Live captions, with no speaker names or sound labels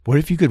What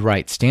if you could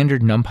write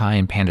standard NumPy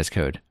and Pandas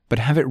code, but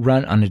have it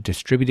run on a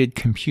distributed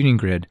computing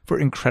grid for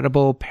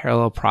incredible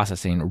parallel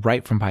processing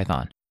right from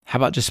Python? How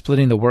about just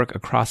splitting the work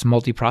across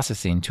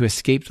multiprocessing to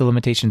escape the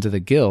limitations of the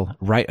GIL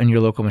right on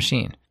your local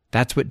machine?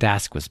 That's what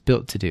Dask was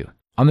built to do.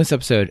 On this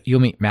episode, you'll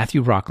meet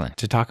Matthew Rocklin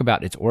to talk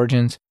about its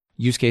origins,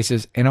 use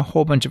cases, and a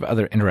whole bunch of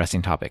other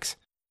interesting topics.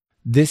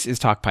 This is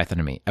Talk Python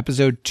to Me,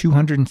 episode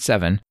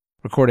 207,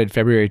 recorded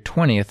February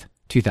 20th,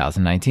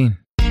 2019.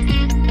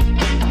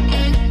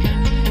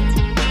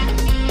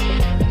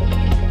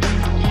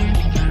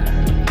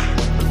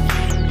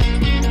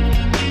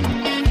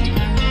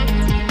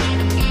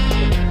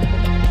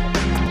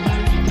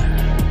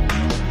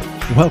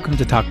 Welcome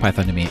to Talk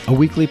Python to Me, a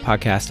weekly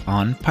podcast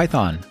on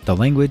Python, the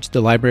language,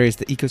 the libraries,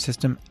 the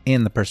ecosystem,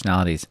 and the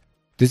personalities.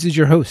 This is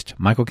your host,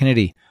 Michael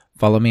Kennedy.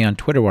 Follow me on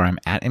Twitter where I'm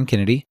at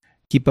mkennedy.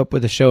 Keep up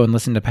with the show and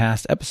listen to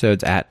past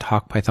episodes at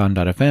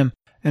talkpython.fm,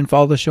 and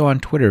follow the show on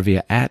Twitter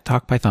via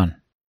 @talkpython.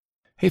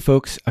 Hey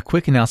folks, a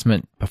quick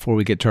announcement before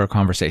we get to our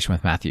conversation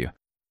with Matthew.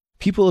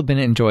 People have been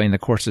enjoying the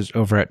courses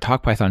over at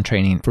Talk Python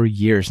Training for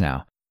years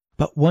now.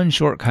 But one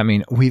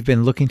shortcoming we've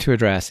been looking to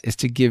address is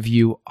to give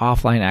you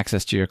offline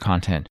access to your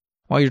content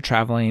while you're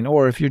traveling,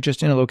 or if you're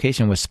just in a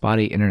location with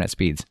spotty internet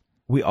speeds.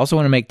 We also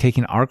want to make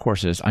taking our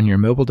courses on your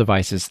mobile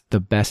devices the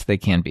best they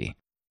can be.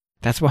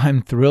 That's why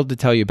I'm thrilled to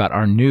tell you about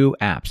our new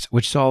apps,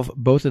 which solve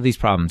both of these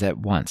problems at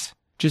once.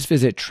 Just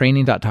visit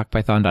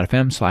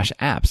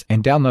training.talkpython.fm/apps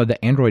and download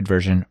the Android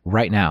version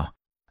right now.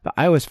 The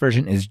iOS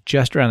version is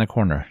just around the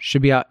corner,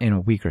 should be out in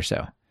a week or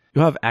so.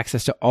 You'll have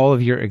access to all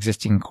of your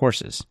existing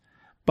courses.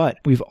 But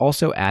we've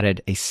also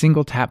added a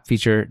single tap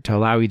feature to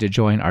allow you to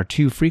join our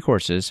two free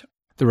courses,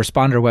 the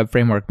Responder Web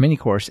Framework mini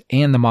course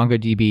and the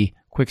MongoDB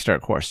Quick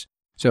Start course.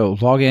 So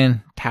log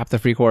in, tap the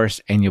free course,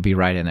 and you'll be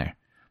right in there.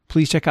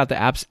 Please check out the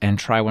apps and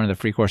try one of the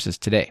free courses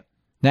today.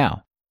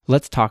 Now,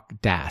 let's talk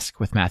Dask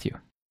with Matthew.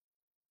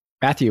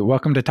 Matthew,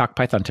 welcome to Talk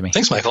Python to Me.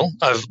 Thanks, Michael.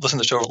 I've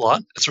listened to the show a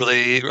lot. It's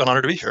really an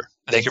honor to be here.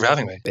 Thank you for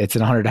having me. It's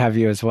an honor to have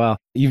you as well.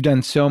 You've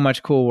done so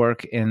much cool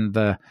work in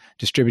the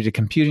distributed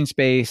computing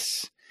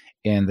space,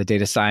 in the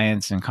data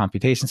science and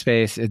computation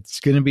space. It's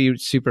going to be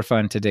super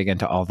fun to dig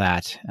into all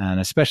that, and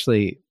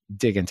especially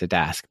dig into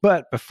Dask.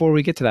 But before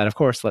we get to that, of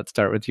course, let's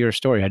start with your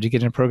story. How'd you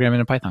get into programming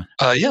in Python?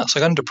 So I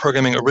got into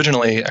programming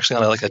originally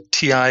actually on a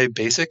TI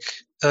basic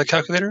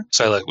calculator.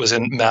 So I was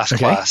in math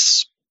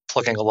class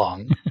plugging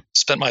along.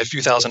 Spent my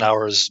few thousand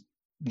hours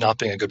not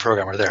being a good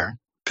programmer there.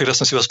 Picked up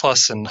some C++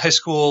 in high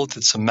school,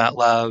 did some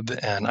MATLAB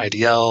and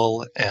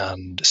IDL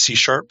and C#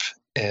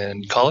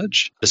 in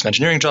college, did some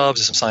engineering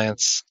jobs, did some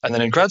science. And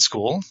then in grad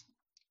school,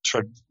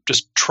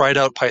 just tried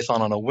out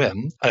Python on a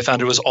whim. I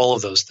found it was all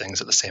of those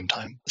things at the same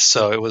time.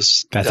 So it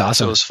was awesome.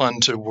 So it was fun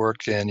to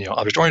work in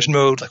object-oriented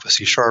mode, like with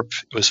C#.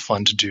 It was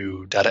fun to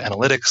do data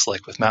analytics,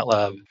 like with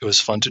MATLAB. It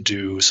was fun to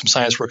do some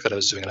science work that I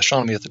was doing in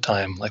astronomy at the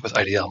time, like with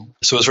IDL.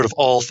 So it was sort of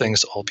all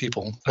things to all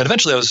people. And then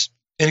eventually I was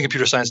in a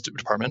computer science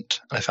department,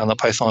 and I found that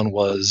Python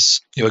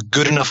was a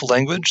good enough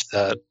language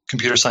that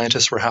computer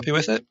scientists were happy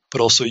with it,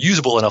 but also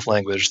usable enough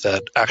language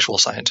that actual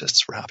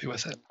scientists were happy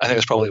with it. I think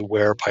that's probably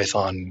where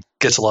Python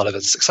gets a lot of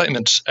its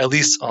excitement, at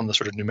least on the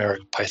sort of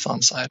numeric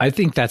Python side. I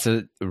think that's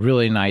a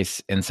really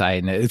nice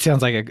insight, and it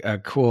sounds like a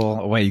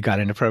cool way you got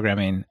into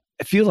programming.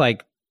 I feel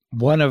like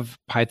one of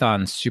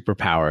Python's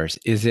superpowers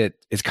is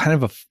it's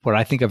kind of what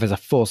I think of as a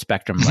full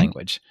spectrum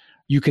language.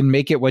 You can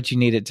make it what you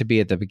need it to be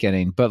at the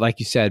beginning, but like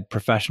you said,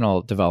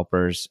 professional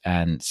developers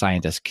and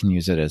scientists can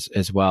use it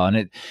as well.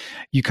 And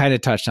you kind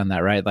of touched on that,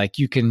 right? Like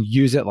you can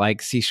use it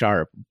like C#,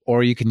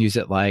 or you can use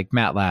it like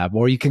MATLAB,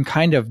 or you can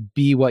kind of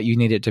be what you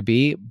need it to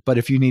be. But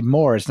if you need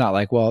more, it's not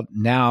like, well,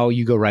 now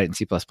you go write in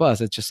C++.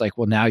 It's just like,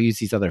 well, now use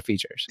these other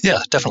features.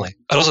 Yeah, definitely.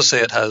 I'd also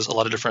say it has a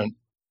lot of different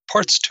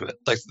parts to it.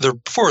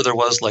 Before there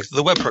was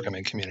the web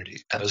programming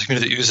community, and there was a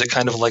community that used it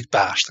kind of like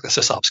Bash, like a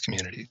sysops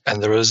community,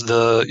 and there was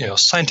the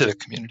scientific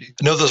community.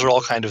 I know those are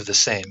all kind of the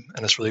same,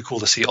 and it's really cool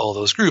to see all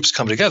those groups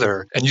come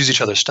together and use each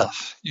other's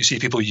stuff. You see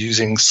people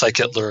using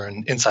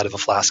scikit-learn inside of a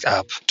Flask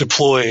app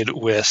deployed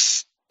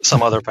with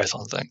some other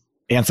Python thing.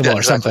 Ansible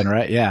or something,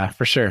 right? Yeah,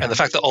 for sure. And the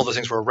fact that all those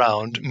things were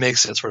around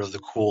makes it sort of the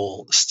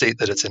cool state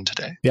that it's in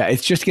today. Yeah,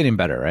 it's just getting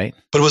better, right?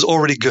 But it was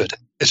already good.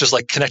 It's just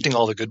like connecting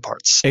all the good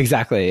parts.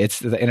 Exactly. It's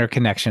the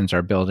interconnections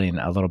are building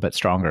a little bit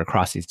stronger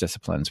across these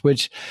disciplines,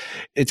 which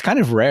it's kind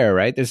of rare,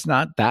 right? There's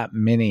not that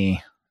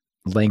many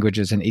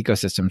languages and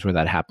ecosystems where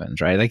that happens,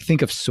 right? Like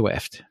think of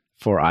Swift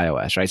for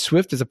iOS, right?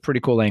 Swift is a pretty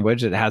cool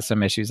language. It has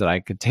some issues that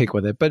I could take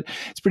with it, but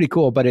it's pretty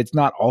cool. But it's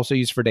not also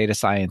used for data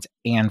science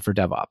and for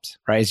DevOps,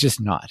 right? It's just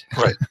not.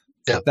 Right.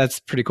 Yeah. That's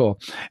pretty cool.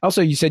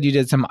 Also, you said you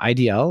did some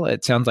IDL.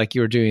 It sounds like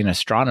you were doing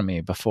astronomy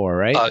before,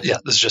 right? Yeah,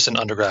 this is just in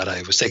undergrad.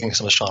 I was taking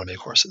some astronomy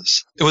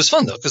courses. It was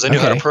fun, though, because I knew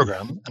how to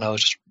program, and I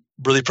was just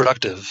really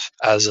productive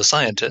as a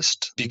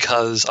scientist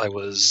because I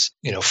was,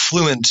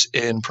 fluent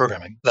in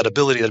programming. That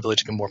ability to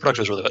be more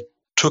productive is really what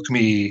took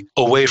me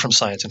away from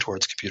science and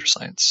towards computer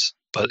science.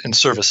 but in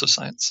service of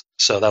science.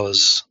 So that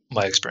was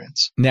my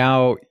experience.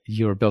 Now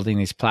you're building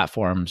these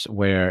platforms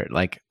where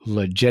like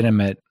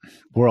legitimate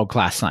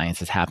world-class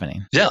science is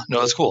happening. Yeah, no,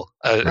 that's cool.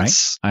 Right?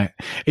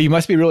 You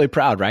must be really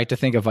proud, right? To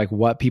think of like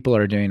what people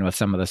are doing with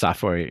some of the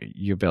software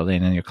you're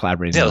building and you're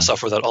collaborating Yeah, on. the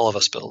software that all of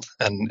us build.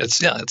 And it's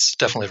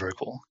definitely very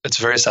cool. It's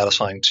very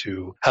satisfying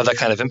to have that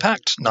kind of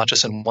impact, not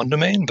just in one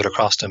domain, but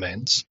across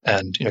domains.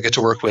 And, get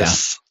to work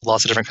with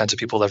lots of different kinds of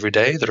people every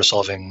day that are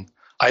solving,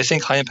 I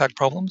think, high impact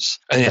problems.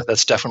 And yeah,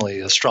 that's definitely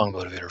a strong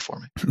motivator for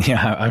me.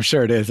 Yeah, I'm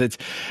sure it is. It's,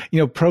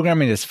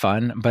 programming is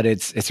fun, but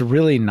it's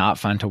really not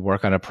fun to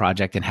work on a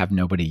project and have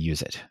nobody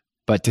use it.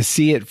 But to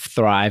see it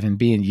thrive and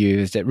being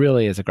used, it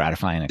really is a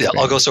gratifying experience.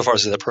 Yeah, I'll go so far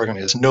as to say that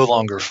programming is no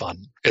longer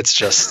fun. It's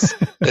just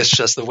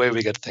the way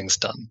we get things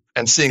done.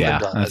 And seeing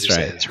them done, as you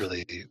say, is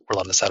really where a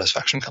lot of the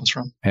satisfaction comes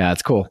from. Yeah,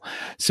 it's cool.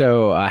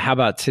 So how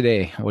about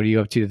today? What are you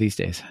up to these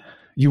days?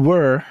 You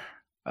were,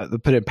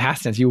 put it in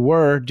past tense, you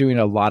were doing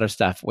a lot of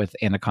stuff with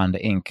Anaconda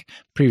Inc.,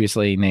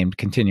 previously named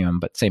Continuum,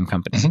 but same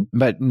company. Mm-hmm.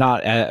 But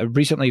not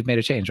recently you've made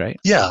a change, right?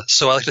 Yeah.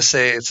 So I like to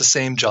say it's the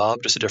same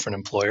job, just a different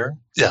employer.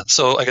 Yeah.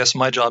 So I guess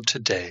my job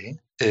today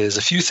is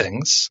a few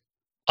things.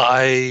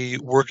 I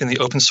work in the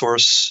open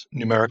source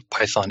numeric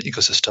Python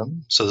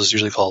ecosystem. So this is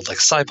usually called like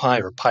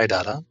SciPy or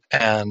PyData.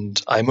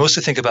 And I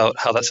mostly think about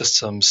how that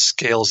system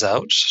scales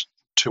out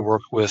to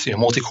work with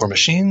multi-core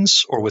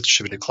machines or with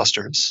distributed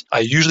clusters. I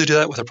usually do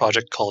that with a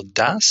project called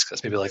Dask.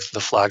 That's maybe like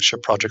the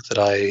flagship project that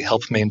I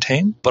help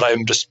maintain, but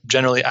I'm just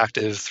generally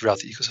active throughout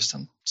the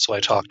ecosystem. So I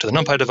talk to the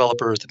NumPy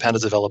developers, the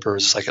Pandas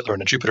developers,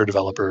 scikit-learn and Jupyter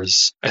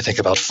developers. I think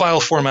about file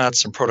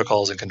formats and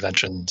protocols and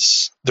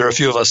conventions. There are a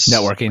few of us.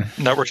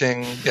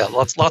 Networking. Yeah,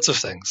 lots of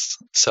things.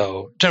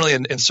 So generally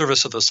in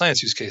service of those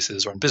science use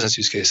cases or in business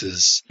use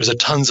cases, there's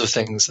tons of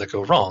things that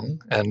go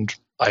wrong. And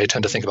I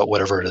tend to think about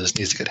whatever it is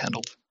needs to get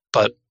handled.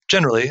 But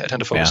generally, I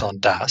tend to focus on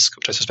Dask,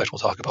 which I suspect we'll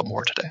talk about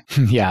more today.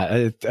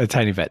 Yeah, a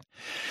tiny bit.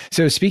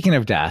 So speaking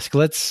of Dask,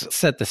 let's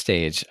set the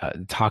stage,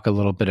 talk a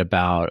little bit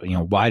about,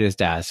 why does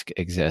Dask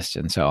exist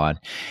and so on.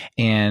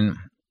 And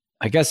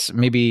I guess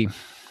maybe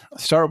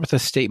start with a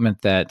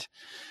statement that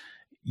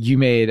you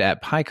made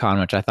at PyCon,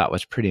 which I thought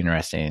was pretty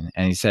interesting.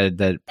 And you said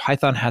that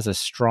Python has a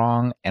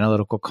strong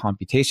analytical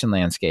computation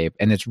landscape,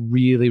 and it's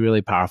really,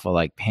 really powerful,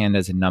 like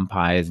pandas and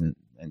numpys and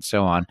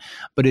so on,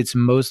 but it's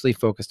mostly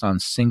focused on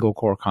single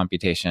core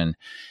computation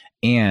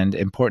and,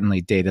 importantly,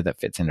 data that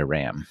fits into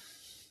RAM.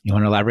 You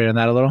want to elaborate on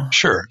that a little?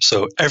 Sure.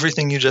 So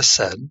everything you just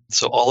said,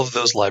 so all of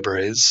those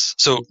libraries,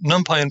 so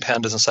NumPy and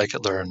Pandas and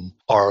scikit-learn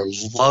are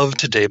loved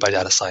today by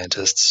data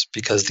scientists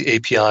because the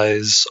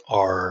APIs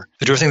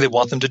they do everything they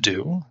want them to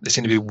do. They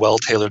seem to be well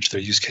tailored to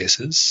their use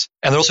cases,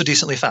 and they're also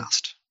decently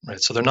fast. Right,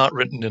 so they're not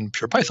written in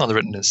pure Python, they're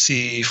written in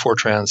C,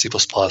 Fortran, C++,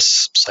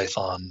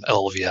 Python,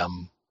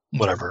 LLVM,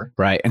 whatever.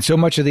 Right. And so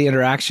much of the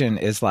interaction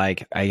is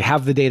like, I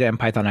have the data in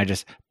Python, I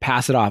just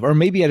pass it off. Or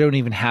maybe I don't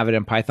even have it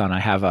in Python. I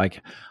have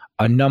like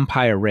a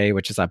NumPy array,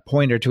 which is a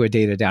pointer to a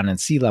data down in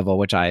C level,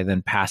 which I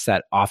then pass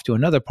that off to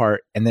another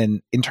part. And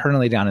then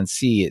internally down in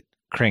C, it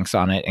cranks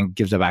on it and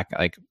gives it back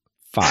like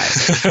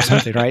 5 or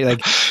something, right?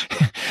 Like,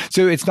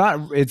 so it's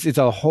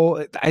a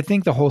whole, I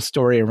think the whole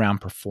story around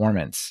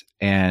performance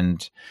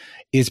and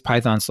is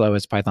Python slow,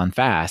 is Python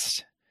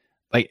fast?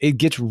 Like it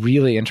gets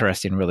really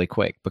interesting really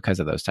quick because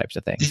of those types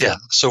of things. Yeah.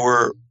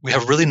 So we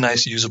have really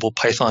nice usable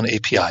Python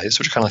APIs,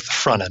 which are kind of like the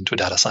front end to a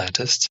data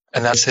scientist.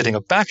 And that's hitting a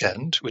back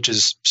end, which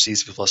is C++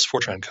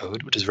 Fortran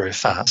code, which is very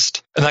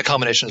fast. And that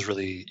combination is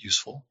really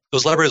useful.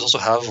 Those libraries also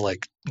have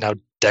like now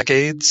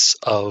decades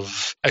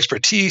of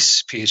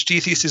expertise,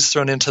 PhD theses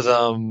thrown into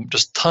them,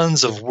 just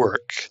tons of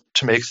work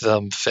to make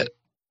them fit.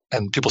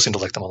 And people seem to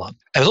like them a lot.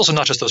 And it's also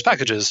not just those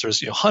packages.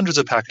 There's hundreds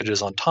of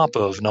packages on top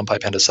of NumPy,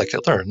 Pandas,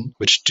 scikit-learn,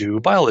 which do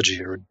biology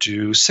or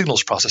do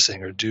signals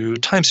processing or do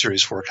time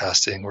series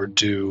forecasting or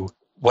do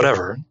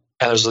whatever.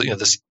 And there's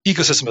this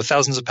ecosystem of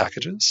thousands of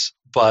packages.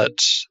 But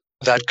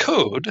that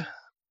code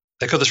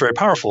that's very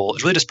powerful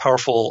is really just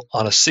powerful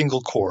on a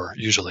single core,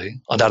 usually,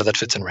 on data that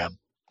fits in RAM.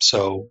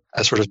 So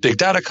as sort of big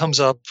data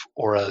comes up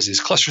or as these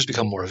clusters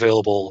become more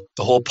available,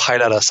 the whole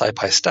PyData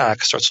SciPy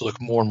stack starts to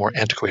look more and more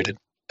antiquated.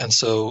 And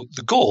so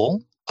the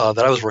goal that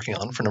I was working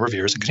on for a number of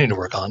years and continue to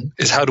work on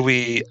is how do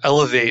we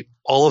elevate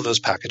all of those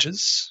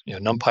packages,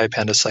 NumPy,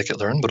 Pandas,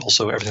 scikit-learn, but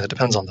also everything that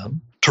depends on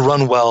them, to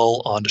run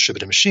well on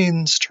distributed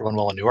machines, to run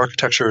well on new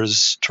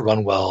architectures, to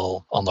run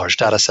well on large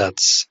data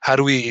sets. How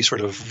do we sort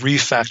of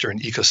refactor an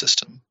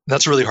ecosystem?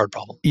 That's a really hard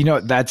problem.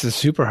 That's a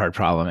super hard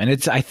problem. And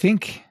it's, I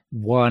think,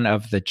 one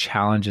of the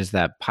challenges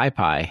that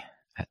PyPy,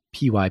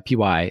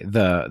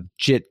 the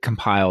JIT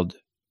compiled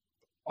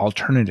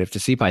alternative to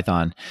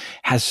CPython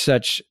has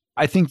such,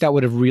 I think that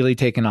would have really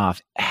taken off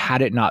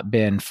had it not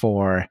been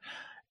for,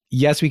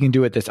 yes, we can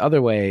do it this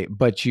other way,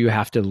 but you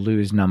have to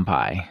lose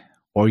NumPy,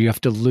 or you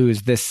have to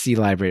lose this C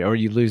library, or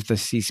you lose the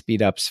C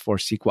speedups for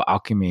SQL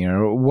Alchemy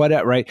or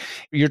whatever, right?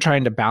 You're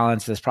trying to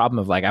balance this problem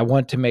of like, I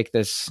want to make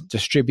this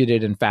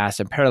distributed and fast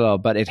and parallel,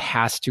 but it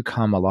has to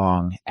come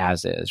along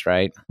as is,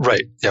 right?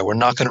 Right. Yeah, we're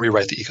not going to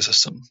rewrite the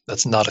ecosystem.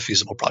 That's not a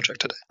feasible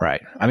project today.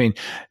 Right. I mean,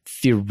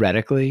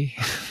 theoretically,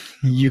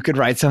 you could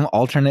write some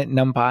alternate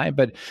NumPy,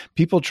 but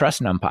people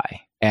trust NumPy.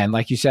 And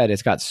like you said,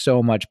 it's got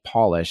so much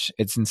polish.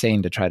 It's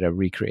insane to try to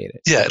recreate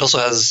it. Yeah, it also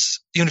has,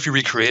 even if you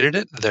recreated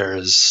it,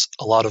 there's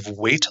a lot of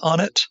weight on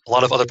it. A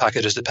lot of other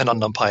packages depend on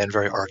NumPy in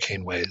very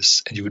arcane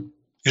ways, and you'd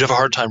have a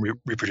hard time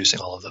reproducing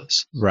all of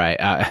those. Right.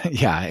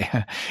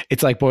 Yeah.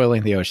 It's like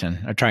boiling the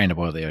ocean, or trying to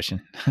boil the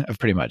ocean,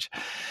 pretty much.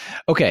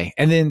 Okay.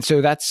 And then,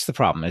 so that's the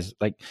problem, is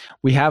like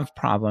we have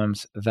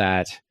problems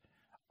that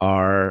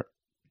are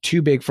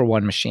too big for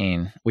one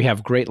machine. We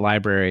have great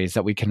libraries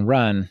that we can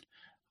run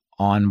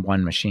on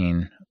one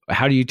machine.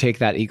 How do you take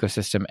that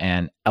ecosystem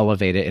and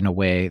elevate it in a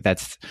way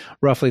that's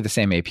roughly the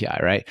same API,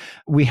 right?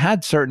 We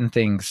had certain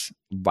things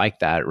like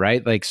that,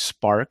 right? Like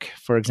Spark,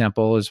 for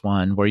example, is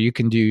one where you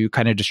can do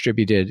kind of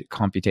distributed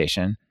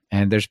computation,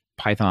 and there's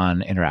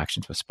Python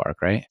interactions with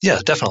Spark, right? Yeah,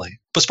 definitely.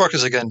 But Spark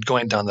is, again,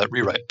 going down that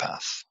rewrite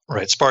path,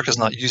 right? Spark is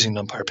not using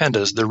NumPy or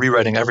Pandas. They're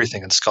rewriting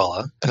everything in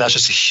Scala, and that's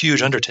just a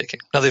huge undertaking.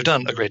 Now, they've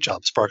done a great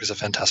job. Spark is a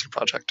fantastic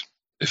project.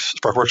 If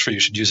Spark works for you,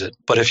 you should use it.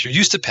 But if you're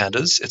used to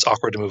Pandas, it's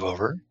awkward to move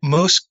over.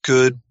 Most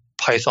good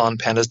Python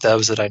Pandas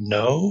devs that I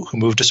know who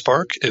move to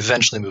Spark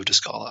eventually move to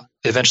Scala.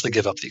 They eventually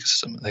give up the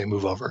ecosystem and they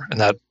move over.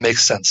 And that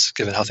makes sense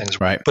given how things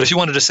work. Right. But if you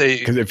wanted to say...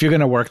 Because if you're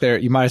going to work there,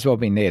 you might as well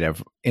be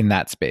native in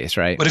that space,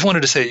 right? But if you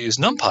wanted to say use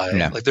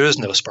NumPy, like there is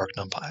no Spark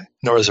NumPy,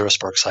 nor is there a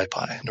Spark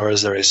SciPy, nor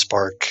is there a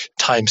Spark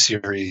time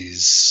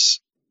series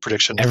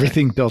prediction.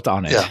 Everything built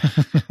on it.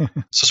 Yeah.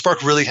 So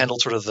Spark really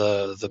handled sort of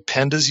the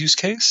Pandas use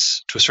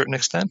case to a certain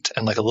extent,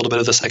 and like a little bit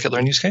of the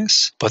scikit-learn use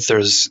case. But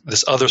there's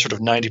this other sort of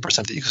 90%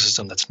 of the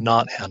ecosystem that's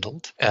not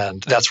handled.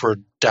 And that's where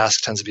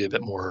Dask tends to be a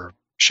bit more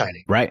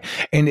shiny. Right.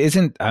 And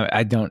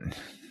I don't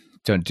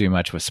do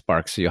much with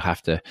Spark, so you'll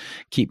have to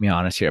keep me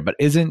honest here. But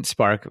isn't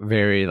Spark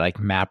very like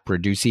map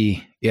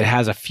reducey? It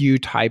has a few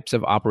types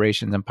of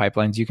operations and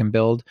pipelines you can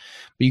build,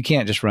 but you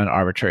can't just run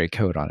arbitrary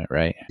code on it,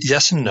 right?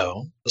 Yes and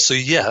no. So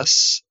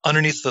yes,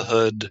 underneath the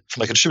hood,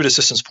 from like a distributed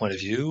systems point of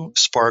view,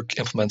 Spark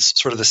implements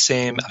sort of the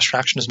same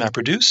abstraction as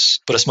MapReduce,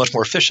 but it's much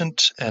more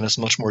efficient and it's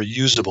much more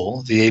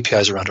usable. The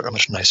APIs around it are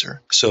much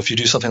nicer. So if you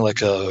do something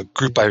like a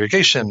group by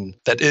aggregation,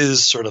 that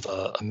is sort of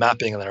a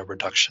mapping and then a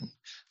reduction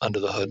under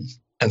the hood.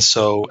 And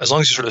so as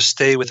long as you sort of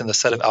stay within the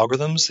set of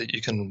algorithms that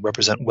you can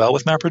represent well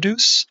with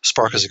MapReduce,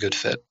 Spark is a good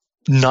fit.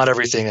 Not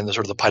everything in the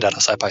sort of the PyData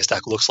SciPy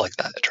stack looks like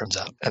that, it turns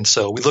out. And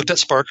so we looked at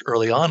Spark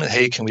early on and,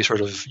 hey, can we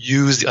sort of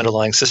use the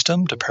underlying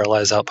system to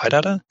parallelize out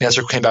PyData? The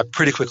answer came back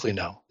pretty quickly,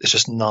 no. It's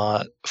just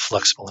not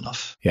flexible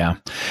enough. Yeah.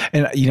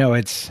 And,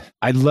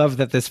 I love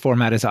that this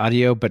format is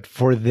audio, but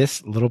for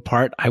this little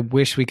part, I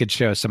wish we could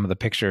show some of the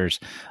pictures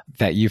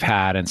that you've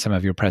had and some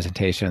of your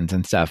presentations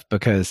and stuff,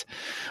 because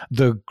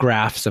the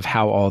graphs of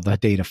how all the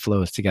data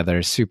flows together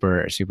is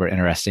super, super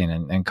interesting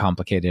and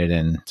complicated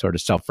and sort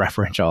of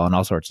self-referential and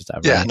all sorts of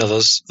stuff. Yeah, right? no,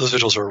 those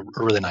visuals are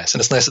really nice.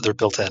 And it's nice that they're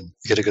built in.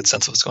 You get a good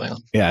sense of what's going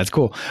on. Yeah, it's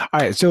cool. All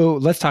right, so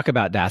let's talk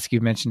about Dask.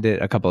 You've mentioned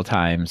it a couple of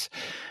times.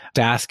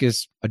 Dask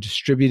is a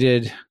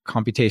distributed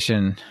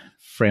computation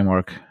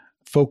framework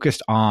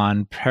focused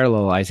on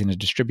parallelizing and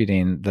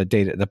distributing the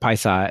data,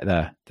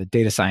 the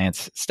data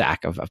science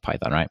stack of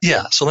Python, right?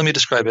 Yeah. So let me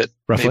describe it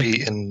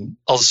roughly. Maybe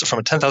I'll just from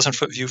a 10,000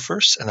 foot view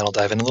first, and then I'll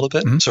dive in a little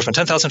bit. Mm-hmm. So from a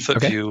 10,000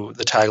 foot view,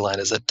 the tagline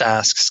is that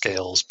Dask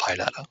scales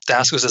PyData.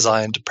 Dask was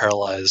designed to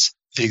parallelize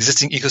the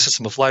existing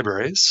ecosystem of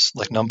libraries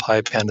like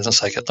NumPy, Pandas, and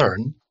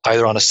scikit-learn,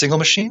 either on a single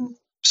machine,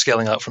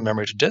 scaling out from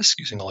memory to disk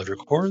using all of your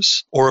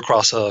cores, or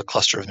across a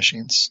cluster of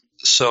machines.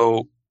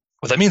 So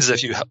what that means is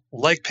if you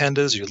like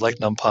Pandas, you like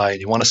NumPy, and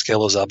you want to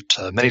scale those up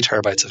to many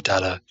terabytes of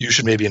data, you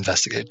should maybe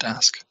investigate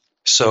Dask.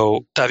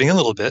 So diving in a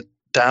little bit,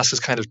 Dask is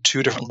kind of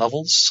two different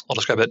levels. I'll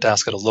describe it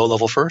Dask at a low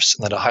level first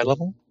and then at a high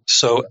level.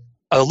 So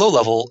at a low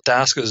level,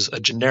 Dask is a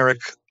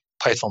generic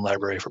Python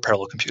library for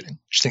parallel computing.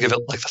 Just think of it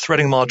like the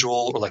threading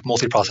module or like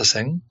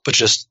multiprocessing, but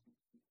just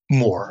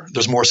more.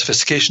 There's more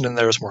sophistication in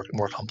there. It's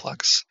more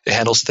complex. It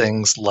handles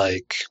things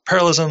like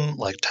parallelism,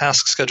 like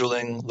task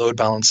scheduling, load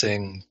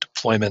balancing,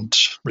 deployment,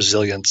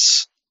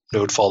 resilience,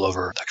 node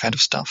failover, that kind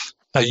of stuff.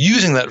 Now,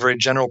 using that very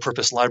general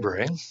purpose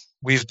library,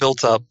 we've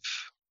built up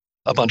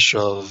a bunch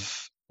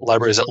of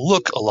libraries that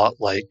look a lot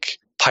like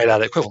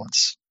PyData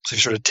equivalents. So if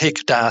you sort of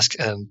take Dask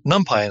and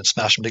NumPy and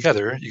smash them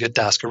together, you get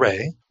Dask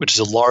Array, which is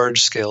a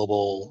large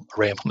scalable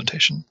array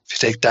implementation. If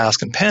you take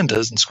Dask and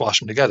Pandas and squash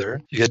them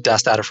together, you get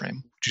Dask Data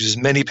Frame, which uses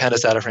many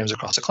Pandas data frames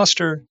across a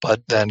cluster,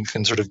 but then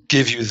can sort of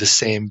give you the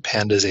same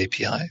Pandas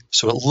API.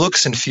 So it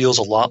looks and feels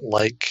a lot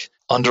like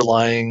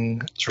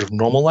underlying sort of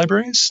normal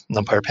libraries,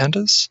 NumPy or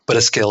Pandas, but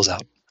it scales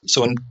out.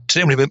 So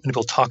today when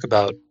people talk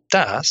about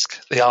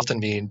Dask, they often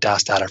mean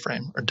Dask Data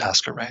Frame or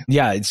Dask Array.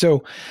 Yeah.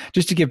 So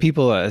just to give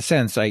people a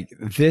sense, like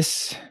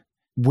this,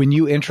 when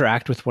you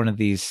interact with one of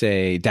these,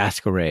 say,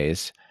 Dask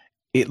arrays,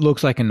 it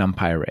looks like a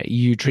NumPy array.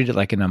 You treat it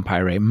like a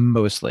NumPy array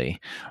mostly.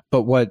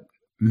 But what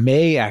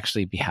may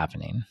actually be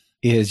happening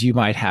is you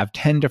might have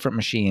 10 different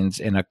machines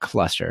in a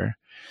cluster.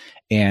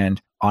 And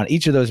on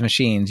each of those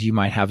machines, you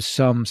might have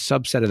some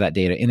subset of that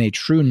data in a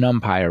true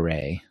NumPy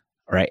array,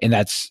 right? And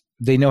that's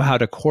they know how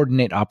to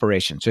coordinate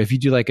operations. So if you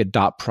do like a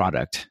dot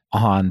product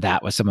on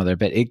that with some other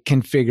bit, it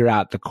can figure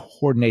out the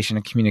coordination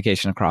and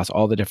communication across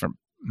all the different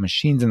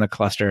machines in the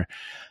cluster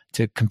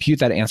to compute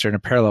that answer in a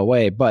parallel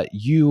way. But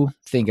you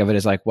think of it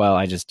as like, well,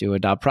 I just do a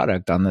dot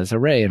product on this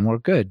array and we're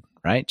good,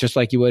 right? Just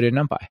like you would in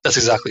NumPy. That's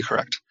exactly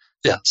correct.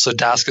 Yeah, so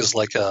Dask is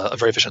like a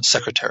very efficient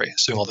secretary.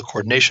 It's doing all the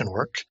coordination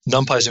work.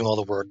 NumPy is doing all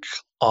the work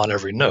on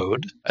every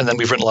node. And then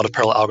we've written a lot of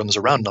parallel algorithms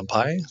around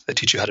NumPy that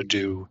teach you how to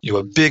do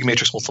a big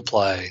matrix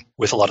multiply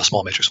with a lot of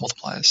small matrix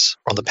multiplies.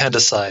 Or on the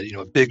Pandas side,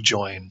 a big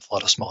join with a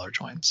lot of smaller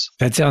joins.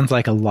 That sounds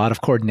like a lot of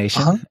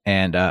coordination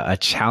and a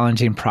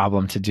challenging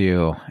problem to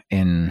do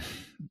in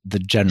the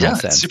general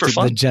sense. It's super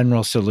fun. The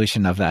general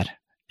solution of that.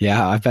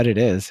 Yeah, I bet it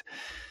is.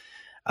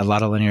 A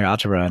lot of linear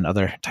algebra and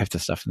other types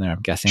of stuff in there,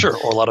 I'm guessing. Sure,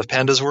 or a lot of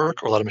Pandas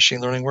work, or a lot of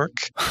machine learning work.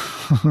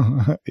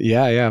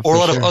 Yeah. Or a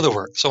lot of other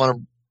work. So I want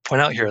to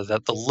point out here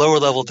that the lower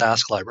level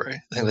Dask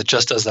library, the thing that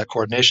just does that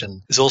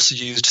coordination, is also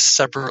used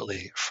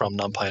separately from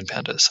NumPy and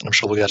Pandas. And I'm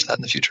sure we'll get to that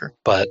in the future.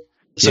 But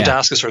so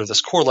Dask is sort of this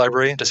core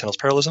library, just handles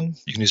parallelism.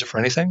 You can use it for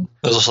anything.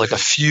 There's also like a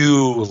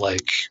few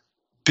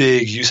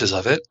big uses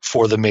of it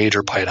for the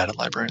major PyData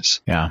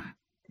libraries. Yeah.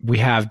 We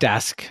have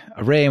Dask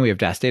Array and we have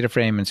Dask Data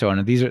Frame and so on.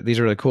 And these are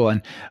really cool.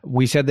 And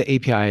we said the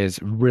API is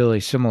really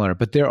similar,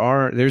 but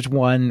there's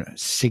one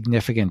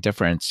significant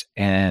difference,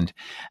 and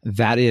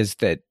that is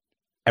that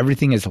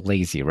everything is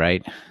lazy,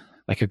 right?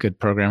 Like a good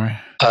programmer.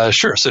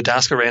 Sure. So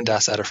Dask Array and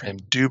Dask Data Frame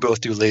do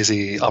both do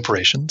lazy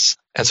operations.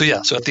 And so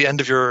so at the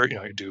end of your,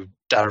 you do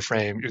data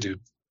frame, you do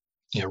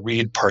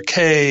read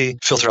Parquet,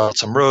 filter out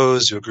some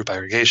rows, do a group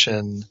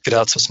aggregation, get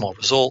out some small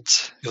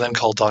results. You then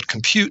call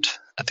 .compute.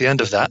 At the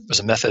end of that, there's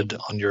a method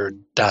on your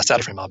Dask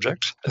data frame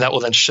object, and that will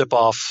then ship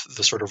off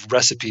the sort of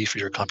recipe for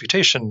your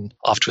computation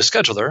off to a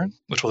scheduler,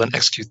 which will then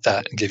execute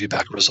that and give you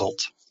back a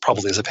result,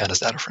 probably as a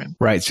Pandas data frame.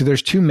 Right. So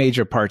there's two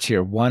major parts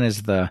here. One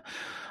is the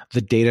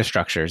data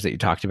structures that you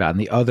talked about, and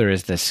the other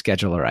is the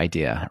scheduler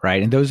idea,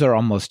 right? And those are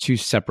almost two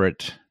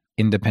separate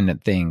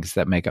independent things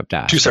that make up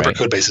Dask. Two separate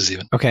code bases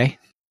even. Okay.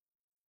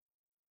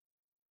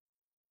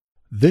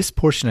 This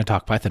portion of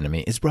Talk Python to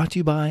Me is brought to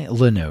you by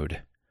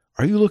Linode.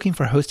 Are you looking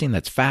for hosting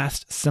that's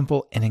fast,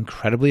 simple, and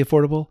incredibly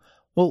affordable?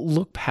 Well,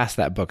 look past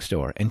that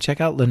bookstore and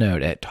check out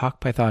Linode at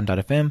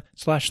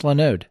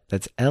talkpython.fm/Linode.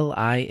 That's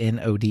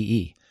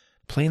Linode.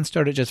 Plans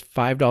start at just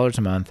 $5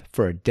 a month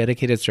for a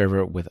dedicated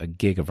server with a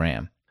gig of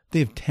RAM. They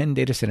have 10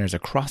 data centers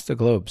across the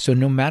globe, so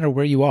no matter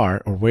where you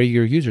are or where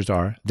your users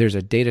are, there's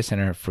a data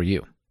center for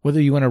you.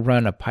 Whether you want to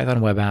run a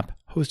Python web app,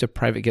 host a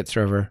private Git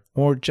server,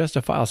 or just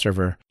a file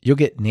server, you'll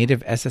get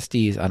native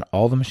SSDs on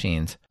all the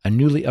machines, a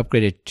newly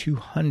upgraded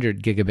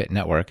 200 gigabit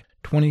network,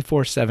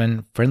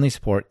 24/7 friendly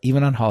support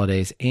even on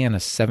holidays, and a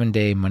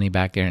 7-day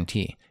money-back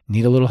guarantee.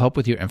 Need a little help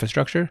with your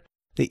infrastructure?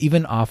 They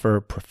even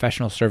offer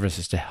professional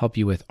services to help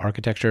you with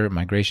architecture,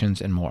 migrations,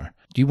 and more.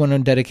 Do you want a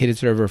dedicated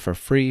server for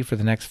free for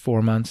the next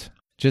 4 months?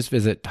 Just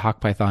visit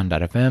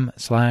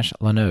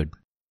talkpython.fm/Linode.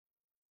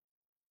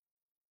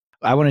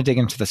 I want to dig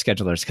into the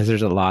schedulers because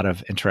there's a lot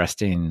of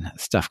interesting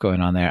stuff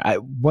going on there.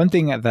 One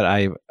thing that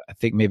I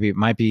think maybe it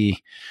might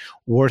be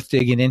worth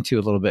digging into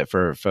a little bit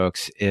for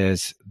folks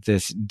is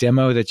this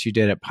demo that you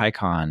did at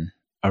PyCon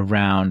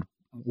around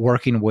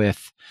working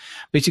with,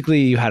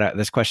 basically you had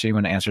this question you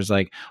want to answer is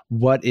like,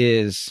 what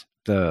is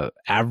the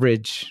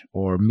average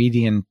or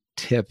median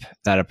tip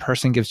that a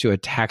person gives to a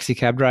taxi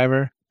cab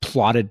driver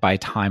plotted by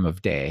time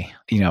of day,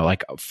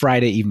 like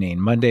Friday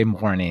evening, Monday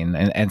morning,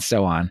 and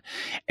so on.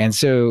 And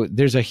so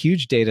there's a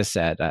huge data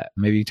set.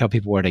 Maybe you tell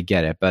people where to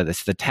get it, but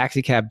it's the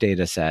taxi cab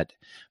data set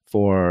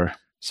for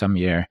some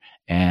year.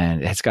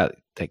 And it's got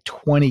like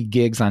 20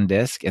 gigs on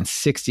disk and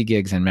 60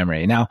 gigs in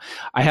memory. Now,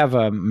 I have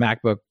a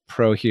MacBook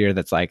Pro here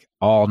that's like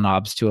all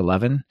knobs to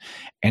 11,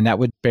 and that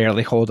would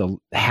barely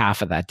hold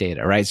half of that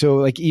data, right? So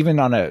like even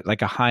on a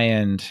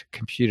high-end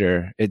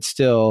computer, it's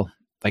still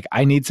like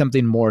I need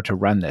something more to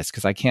run this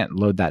because I can't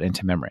load that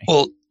into memory.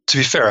 Well, to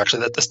be fair,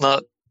 actually, that's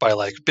not by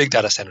like big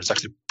data standards,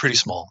 actually pretty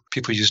small.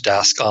 People use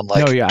Dask on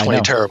 20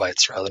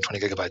 terabytes rather than 20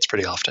 gigabytes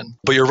pretty often.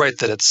 But you're right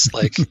that it's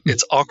like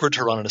it's awkward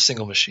to run on a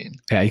single machine.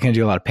 Yeah, you can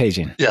do a lot of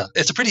paging. Yeah,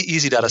 it's a pretty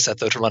easy data set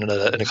though to run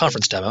in a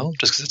conference demo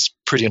just because it's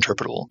pretty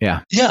interpretable.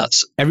 Yeah.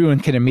 Yes.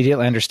 Everyone can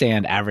immediately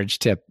understand average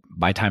tip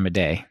by time of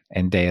day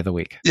and day of the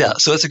week. Yeah,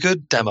 so it's a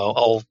good demo.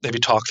 I'll maybe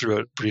talk through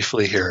it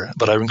briefly here,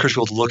 but I would encourage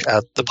people to look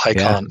at the PyCon.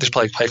 Yeah. There's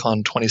probably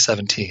PyCon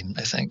 2017,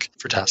 I think,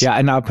 for Dask. Yeah,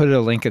 and I'll put a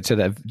link to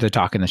the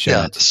talk in the show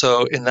notes.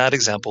 So in that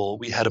example,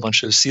 we had a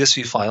bunch of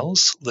CSV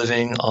files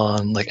living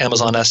on like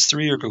Amazon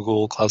S3 or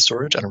Google Cloud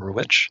Storage. I don't remember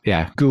which.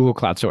 Yeah, Google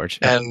Cloud Storage.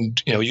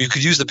 And you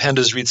could use the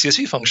pandas read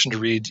CSV function to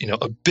read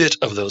a bit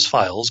of those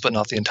files, but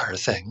not the entire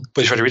thing.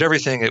 But if you try to read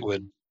everything, it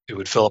would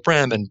fill up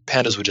RAM and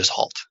pandas would just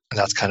halt. And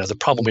that's kind of the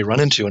problem we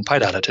run into in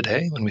PyData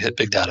today when we hit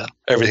big data.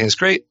 Everything's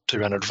great to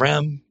run out of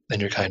RAM,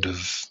 then you're out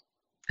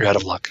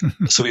of luck.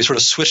 So we sort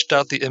of switched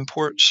out the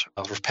import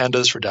of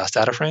pandas for Dask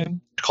data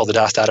frame, called the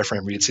Dask data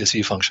frame read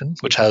CSV function,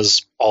 which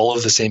has all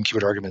of the same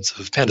keyword arguments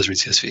of pandas read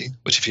CSV,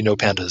 which if you know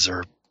pandas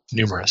are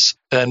numerous.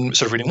 Then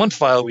sort of reading one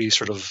file, we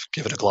sort of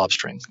give it a glob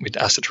string. We'd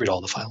ask it to read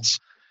all the files.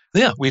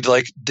 Yeah, we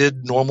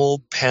did normal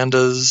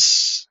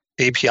Pandas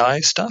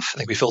API stuff. I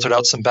think we filtered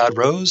out some bad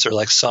rows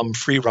or some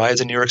free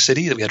rides in New York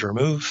City that we had to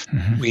remove.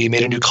 Mhm. We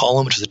made a new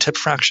column, which is a tip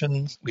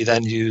fraction. We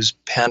then used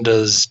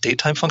Pandas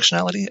datetime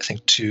functionality, I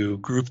think, to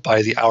group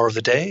by the hour of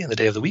the day and the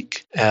day of the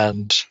week.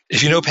 And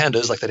if you know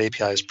Pandas, that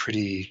API is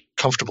pretty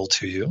comfortable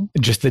to you.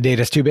 Just the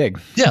data's too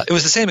big. Yeah, it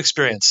was the same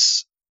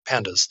experience.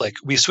 Pandas.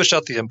 We switched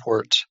out the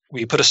import.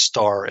 We put a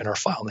star in our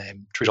file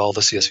name to read all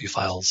the CSV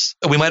files.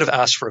 We might have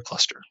asked for a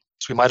cluster.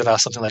 So we might have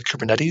asked something like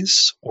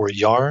Kubernetes or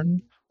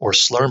Yarn or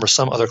Slurm or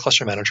some other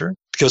cluster manager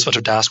to give us a bunch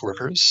of Dask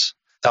workers.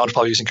 That one's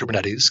probably using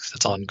Kubernetes because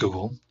it's on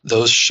Google.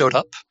 Those showed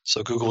up.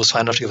 So Google was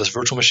kind enough to give us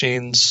virtual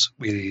machines.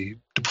 We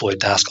deployed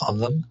Dask on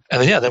them.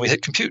 And then we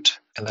hit compute.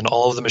 And then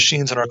all of the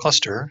machines in our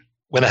cluster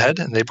went ahead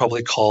and they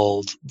probably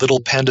called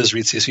little pandas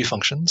read CSV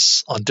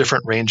functions on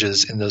different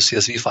ranges in those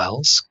CSV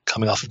files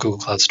coming off of Google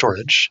Cloud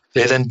Storage.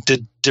 They then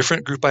did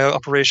different group by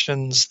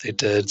operations. They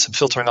did some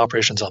filtering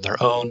operations on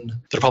their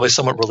own. They're probably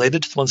somewhat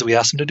related to the ones that we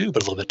asked them to do,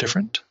 but a little bit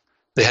different.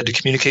 They had to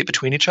communicate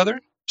between each other.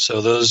 So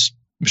those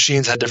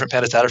machines had different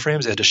Pandas data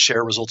frames. They had to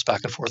share results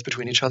back and forth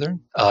between each other.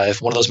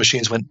 If one of those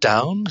machines went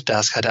down,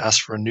 Dask had to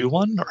ask for a new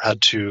one or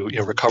had to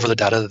recover the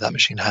data that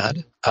machine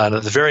had. And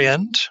at the very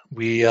end,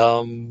 we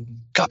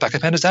got back a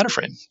Pandas data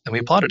frame and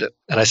we plotted it.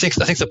 And I think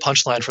the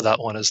punchline for that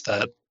one is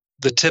that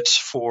the tips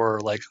for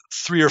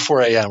 3 or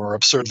 4 a.m. are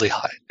absurdly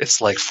high. It's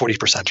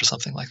 40% or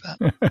something like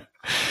that.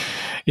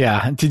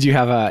 Yeah. Did you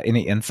have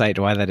any insight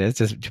to why that is?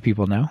 Do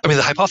people know? I mean,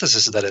 the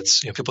hypothesis is that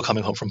it's people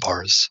coming home from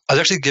bars. I was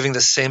actually giving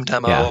this same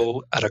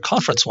demo at a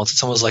conference once, and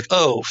someone was like,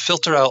 "Oh,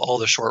 filter out all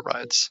the short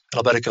rides, and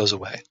I'll bet it goes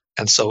away."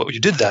 And so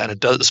you did that,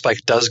 and the spike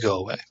does go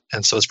away.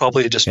 And so it's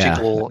probably just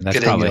people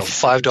getting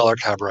 $5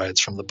 cab rides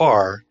from the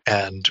bar.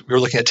 And we were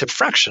looking at tip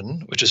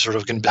fraction, which is sort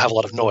of going to have a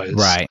lot of noise.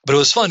 Right. But it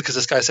was fun because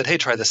this guy said, "Hey,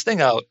 try this thing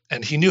out,"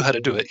 and he knew how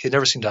to do it. He had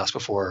never seen Dask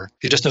before.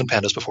 He had just known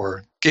Pandas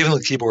before. Gave him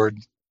the keyboard.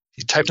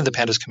 He typed in the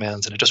Pandas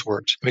commands and it just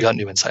worked. We got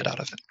new insight out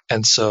of it.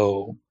 And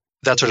so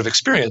that sort of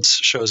experience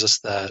shows us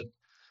that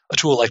a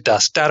tool like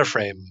Dask Data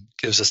Frame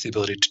gives us the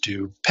ability to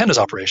do Pandas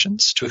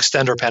operations, to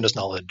extend our Pandas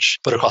knowledge,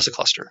 but across a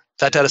cluster.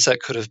 That data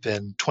set could have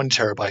been 20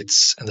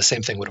 terabytes and the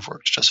same thing would have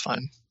worked just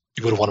fine.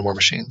 You would have wanted more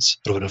machines.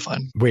 It would have been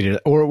fine. Wait,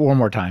 or one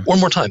more time. One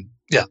more time.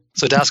 Yeah.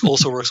 So Dask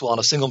also works well on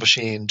a single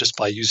machine just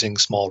by using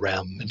small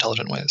RAM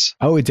intelligent ways.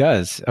 Oh, it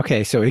does.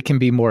 Okay. So it can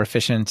be more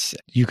efficient.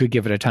 You could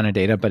give it a ton of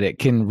data, but it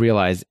can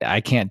realize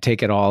I can't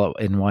take it all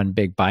in one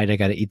big bite. I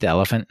got to eat the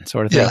elephant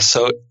sort of thing. Yeah.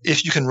 So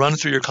if you can run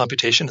through your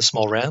computation in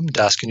small RAM,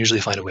 Dask can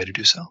usually find a way to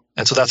do so.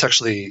 And so that's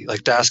actually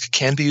Dask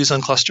can be used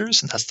on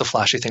clusters. And that's the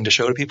flashy thing to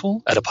show to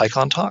people at a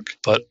PyCon talk.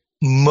 But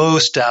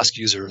most Dask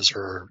users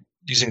are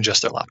using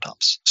just their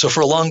laptops. So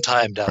for a long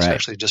time, Dask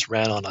actually just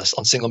ran on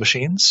single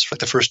machines for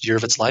the first year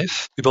of its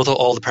life. We built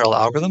all the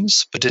parallel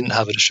algorithms, but didn't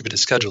have a distributed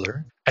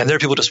scheduler. And there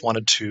people just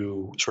wanted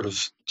to sort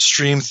of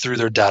stream through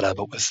their data,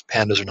 but with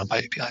Pandas or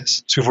NumPy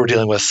APIs. So people were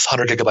dealing with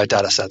 100 gigabyte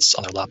data sets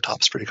on their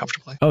laptops pretty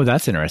comfortably. Oh,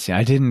 that's interesting.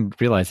 I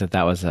didn't realize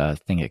that was a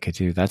thing it could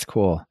do. That's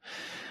cool.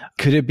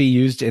 Could it be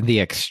used in the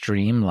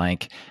extreme,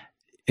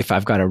 if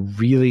I've got a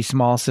really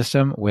small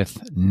system with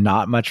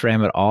not much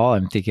RAM at all,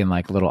 I'm thinking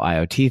little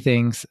IoT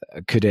things,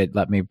 could it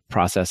let me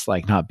process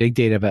not big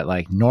data,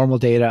 but normal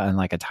data on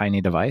a tiny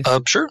device?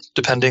 Sure.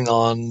 Depending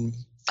on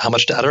how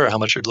much data or how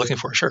much you're looking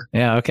for, sure.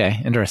 Yeah,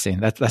 okay. Interesting.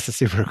 That's a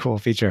super cool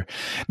feature.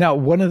 Now,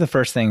 one of the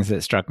first things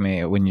that struck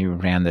me when you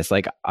ran this,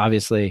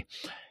 obviously,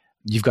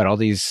 you've got all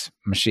these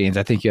machines.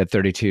 I think you had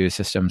 32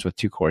 systems with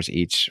 2 cores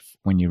each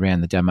when you ran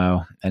the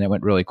demo, and it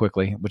went really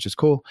quickly, which is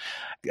cool.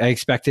 I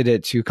expected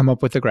it to come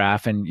up with a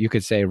graph, and you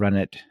could say, run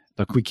it.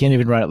 Look, we can't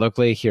even run it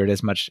locally. Here it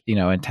is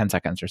in 10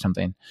 seconds or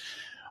something.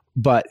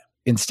 But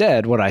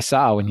instead, what I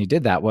saw when you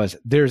did that was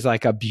there's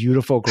a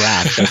beautiful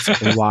graph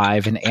that's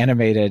live and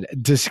animated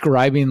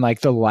describing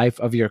the life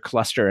of your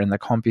cluster and the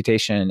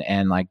computation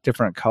and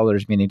different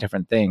colors meaning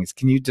different things.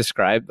 Can you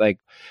describe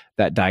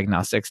that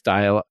diagnostic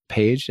style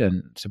page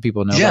and so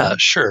people know? Yeah,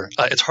 sure.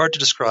 It's hard to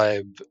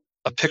describe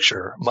a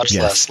picture, much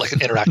less an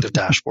interactive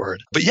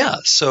dashboard. But yeah,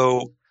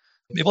 so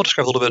maybe I'll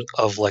describe a little bit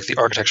of the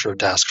architecture of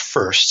Dask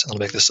first, and I'll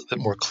make this a bit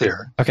more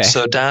clear. Okay.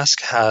 So Dask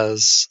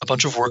has a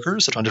bunch of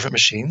workers that are on different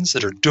machines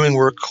that are doing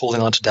work,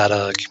 holding on to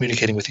data,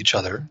 communicating with each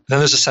other. And then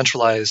there's a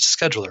centralized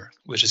scheduler,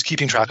 which is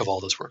keeping track of all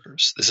those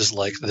workers. This is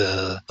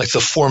the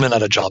foreman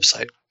at a job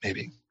site,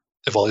 maybe.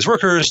 Of all these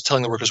workers,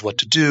 telling the workers what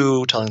to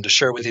do, telling them to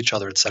share with each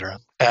other, etc.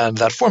 And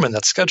that foreman,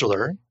 that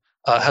scheduler,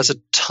 has a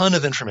ton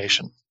of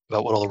information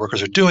about what all the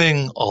workers are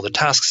doing, all the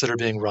tasks that are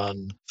being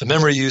run, the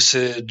memory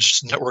usage,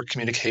 network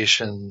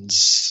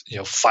communications,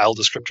 file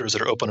descriptors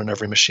that are open on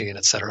every machine,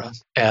 etc.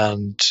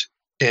 And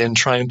in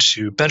trying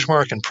to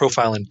benchmark and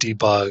profile and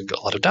debug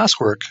a lot of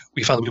Dask work,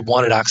 we found that we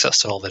wanted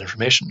access to all that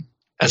information.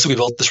 And so we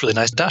built this really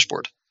nice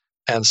dashboard.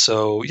 And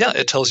so,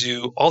 it tells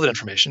you all that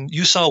information.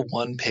 You saw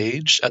one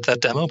page at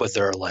that demo, but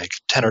there are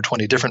 10 or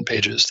 20 different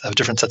pages that have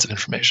different sets of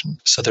information.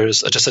 So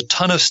there's just a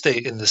ton of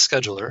state in this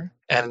scheduler,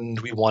 and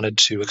we wanted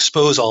to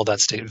expose all that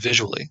state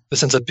visually.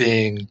 This ends up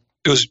being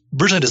it was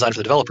originally designed for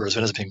the developers,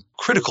 but ends up being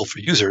critical for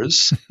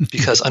users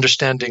because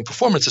understanding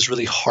performance is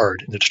really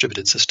hard in a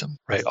distributed system,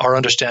 right? Our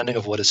understanding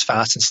of what is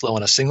fast and slow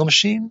on a single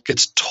machine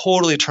gets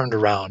totally turned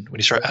around when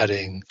you start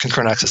adding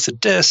concurrent access to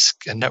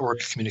disk and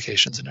network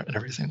communications and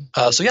everything.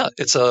 So yeah,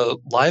 it's a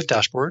live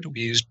dashboard.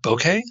 We used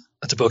Bokeh.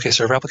 That's a Bokeh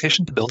server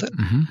application to build it.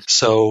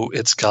 So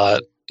it's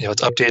got,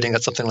 it's updating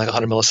at something like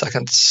 100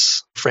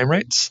 milliseconds frame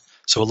rates.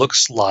 So it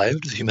looks live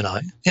to the human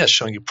eye. Yeah, it's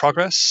showing you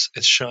progress.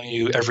 It's showing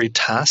you every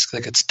task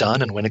that gets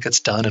done and when it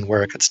gets done and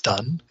where it gets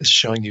done. It's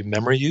showing you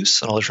memory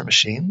use on all different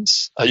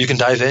machines. You can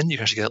dive in. You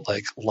can actually get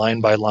like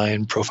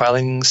line-by-line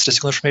profiling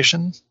statistical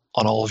information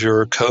on all of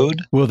your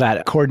code. Will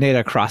that coordinate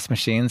across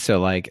machines? So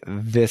like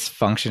this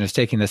function is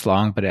taking this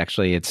long, but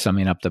actually it's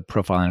summing up the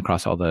profiling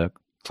across all the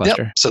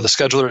cluster? Yep. So the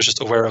scheduler is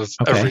just aware of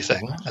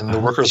everything, and the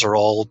workers are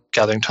all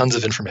gathering tons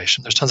of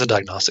information. There's tons of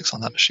diagnostics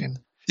on that machine.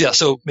 Yeah,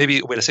 so maybe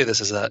a way to say this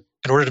is that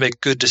in order to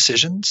make good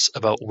decisions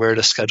about where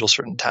to schedule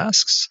certain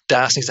tasks,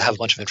 Dask needs to have a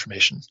bunch of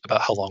information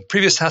about how long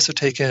previous tasks have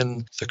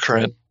taken, the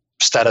current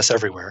status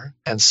everywhere.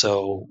 And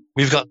so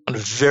we've gotten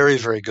very,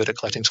 very good at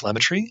collecting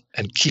telemetry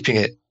and keeping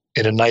it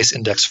in a nice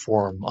index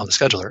form on the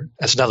scheduler.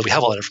 And so now that we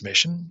have all that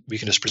information, we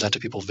can just present to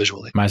people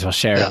visually. Might as well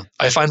share it.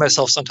 I find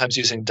myself sometimes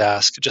using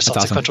Dask just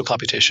on sequential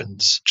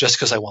computations just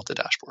because I want the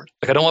dashboard.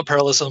 Like I don't want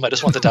parallelism. I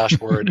just want the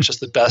dashboard. It's just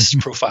the best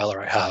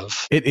profiler I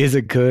have. It is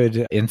a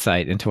good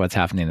insight into what's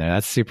happening there.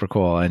 That's super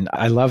cool. And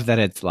I love that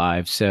it's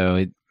live.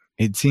 So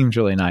it seems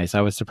really nice.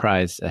 I was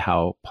surprised at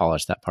how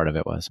polished that part of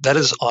it was. That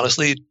is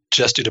honestly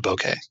just due to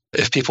Bokeh.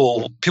 If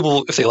people,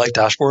 if they like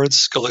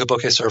dashboards, go look at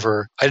Bokeh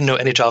server. I didn't know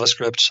any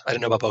JavaScript. I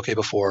didn't know about Bokeh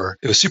before.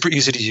 It was super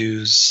easy to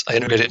use. I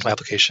integrated it into my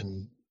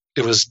application.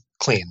 It was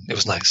clean. It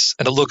was nice.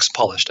 And it looks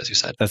polished, as you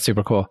said. That's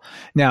super cool.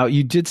 Now,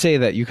 you did say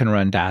that you can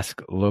run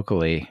Dask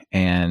locally,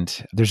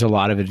 and there's a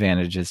lot of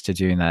advantages to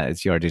doing that,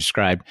 as you already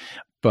described.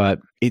 But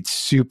it's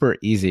super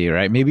easy,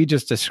 right? Maybe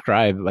just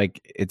describe, like,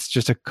 it's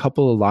just a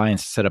couple of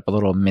lines to set up a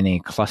little mini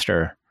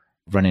cluster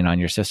running on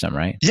your system,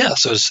 right? Yeah,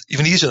 so it's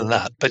even easier than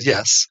that. But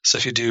yes, so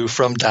if you do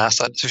from Dask,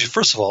 so if you,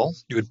 first of all,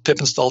 you would pip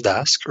install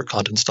Dask or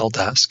const install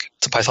Dask.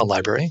 It's a Python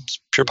library, it's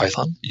pure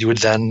Python. You would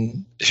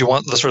then, if you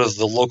want the sort of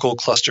the local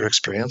cluster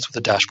experience with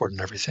the dashboard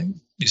and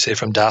everything, you say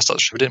from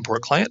Dask.distributed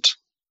import client.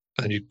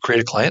 And then you create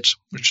a client,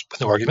 which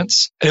with no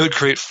arguments. And it would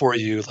create for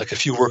you like a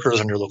few workers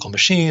on your local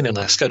machine and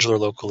a scheduler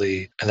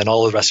locally. And then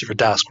all the rest of your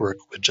Dask work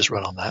would just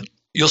run on that.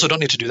 You also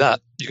don't need to do that.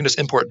 You can just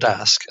import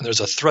Dask, and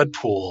there's a thread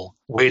pool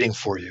waiting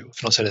for you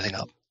if you don't set anything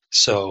up.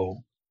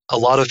 So a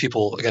lot of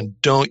people, again,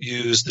 don't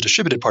use the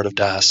distributed part of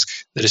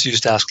Dask. They just use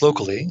Dask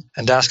locally.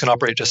 And Dask can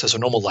operate just as a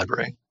normal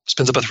library.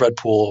 Spins up a thread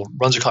pool,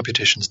 runs your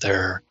computations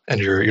there, and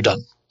you're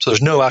done. So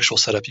there's no actual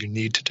setup you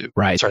need to do.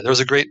 Right. Sorry, there was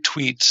a great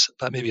tweet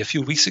about maybe a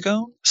few weeks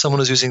ago. Someone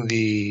was using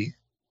the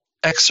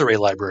Xarray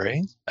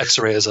library.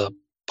 Xarray is a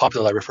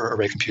popular library for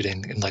array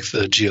computing in like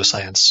the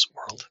geoscience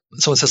world.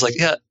 Someone says like,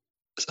 yeah,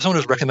 someone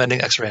was recommending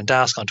Xarray and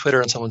Dask on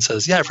Twitter, and someone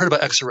says, yeah, I've heard about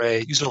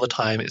Xarray, use it all the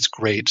time, it's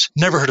great.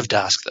 Never heard of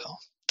Dask though.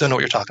 Don't know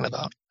what you're talking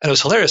about. And it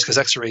was hilarious because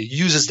Xarray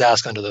uses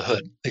Dask under the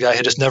hood. The guy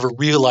had just never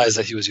realized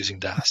that he was using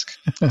Dask.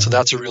 So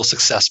that's a real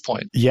success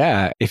point.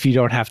 Yeah. If you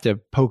don't have to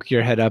poke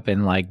your head up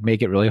and like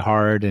make it really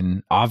hard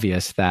and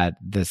obvious that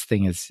this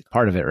thing is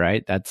part of it,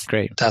 right? That's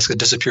great. Dask had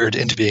disappeared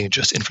into being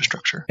just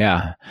infrastructure.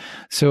 Yeah.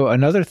 So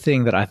another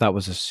thing that I thought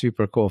was a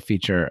super cool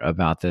feature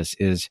about this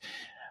is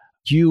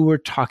you were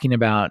talking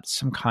about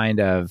some kind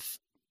of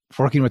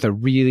working with a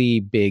really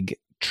big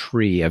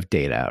tree of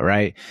data,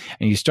 right?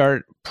 And you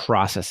start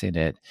processing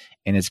it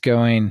and it's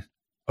going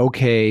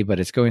okay, but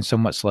it's going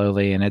somewhat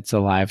slowly and it's a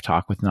live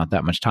talk with not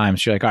that much time.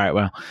 So you're like, all right,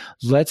 well,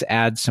 let's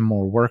add some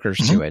more workers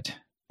to it.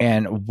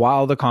 And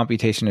while the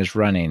computation is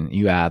running,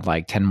 you add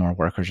like 10 more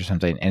workers or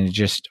something. And it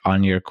just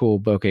on your cool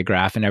Bokeh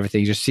graph and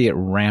everything, you just see it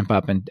ramp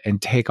up and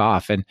take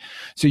off. And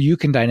so you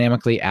can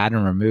dynamically add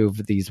and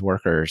remove these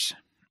workers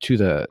to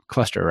the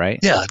cluster, right?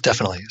 Yeah,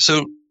 definitely.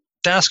 So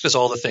Dask does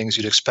all the things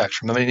you'd expect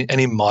from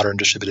any modern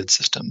distributed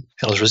system.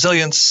 Handles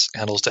resilience,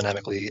 handles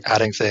dynamically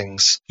adding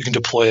things. You can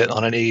deploy it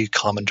on any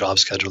common job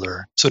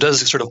scheduler. So it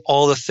does sort of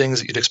all the things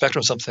that you'd expect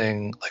from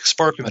something like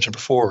Spark we mentioned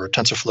before, or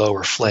TensorFlow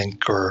or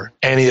Flink, or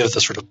any of the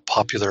sort of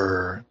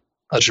popular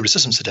distributed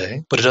systems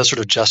today, but it does sort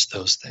of just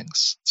those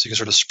things. So you can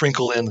sort of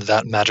sprinkle in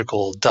that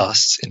magical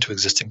dust into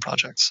existing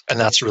projects. And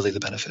that's really the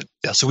benefit.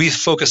 Yeah. So we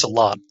focus a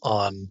lot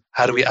on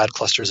how do we add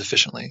clusters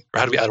efficiently, or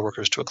how do we add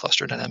workers to a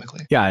cluster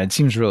dynamically? Yeah, it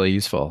seems really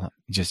useful.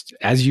 Just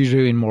as you're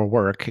doing more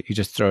work, you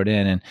just throw it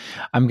in. And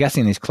I'm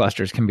guessing these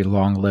clusters can be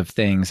long-lived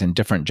things and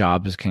different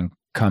jobs can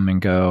come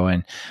and go.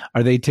 And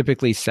are they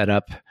typically set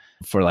up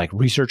for like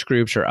research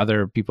groups or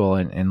other people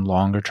in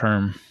longer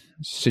term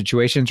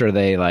situations, or are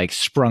they like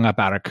sprung up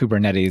out of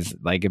Kubernetes,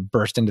 like it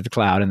burst into the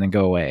cloud and then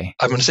go away?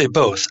 I'm going to say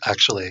both,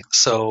 actually.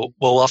 So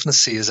what we'll often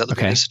see is that there'll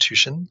be an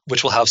institution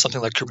which will have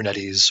something like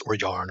Kubernetes or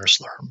Yarn or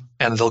Slurm,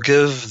 and they'll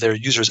give their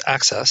users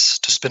access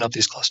to spin up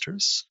these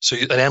clusters. So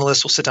an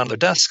analyst will sit down at their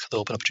desk, they'll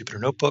open up a Jupyter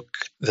Notebook,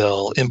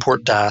 they'll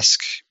import Dask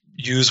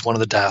use one of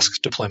the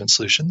Dask deployment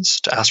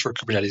solutions to ask for a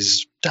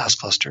Kubernetes Dask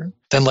cluster.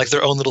 Then like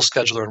their own little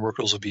scheduler and work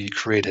rules will be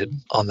created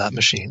on that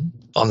machine,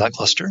 on that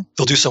cluster.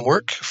 They'll do some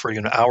work for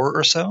an hour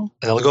or so,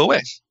 and they'll go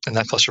away, and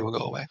that cluster will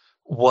go away.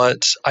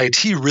 What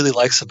IT really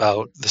likes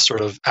about this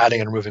sort of adding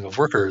and removing of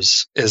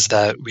workers is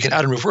that we can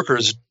add and remove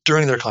workers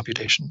during their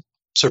computation.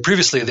 So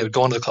previously, they would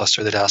go into the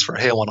cluster, they'd ask for,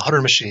 hey, I want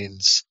 100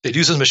 machines. They'd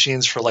use those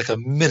machines for like a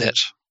minute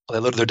while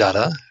they loaded their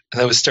data,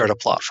 and they would stare at a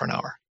plot for an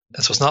hour.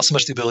 And so it's not so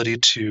much the ability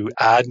to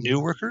add new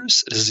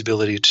workers, it is the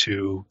ability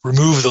to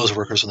remove those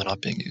workers when they're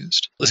not being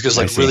used. This gives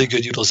like really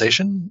good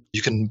utilization.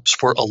 You can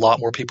support a lot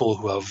more people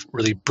who have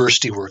really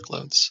bursty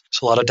workloads.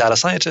 So a lot of data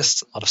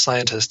scientists, a lot of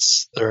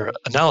scientists, their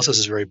analysis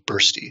is very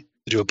bursty.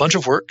 They do a bunch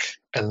of work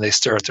and then they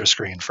stare at their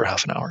screen for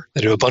half an hour.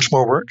 They do a bunch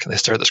more work and they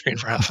stare at the screen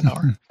for half an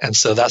hour. And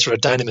so that sort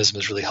of dynamism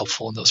is really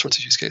helpful in those sorts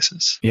of use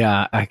cases.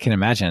 Yeah, I can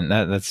imagine.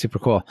 That's super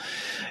cool.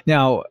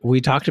 Now,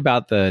 we talked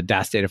about the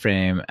Dask data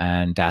frame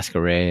and Dask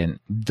array, and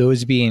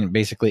those being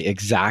basically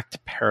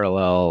exact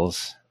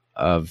parallels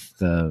of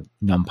the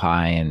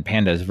NumPy and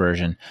Pandas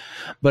version.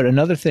 But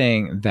another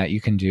thing that you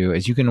can do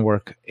is you can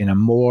work in a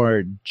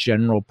more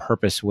general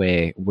purpose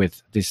way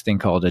with this thing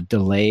called a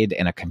delayed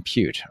and a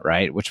compute,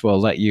 right? Which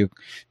will let you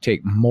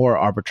take more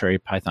arbitrary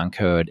Python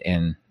code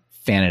and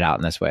fan it out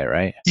in this way,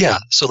 right? Yeah.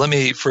 So let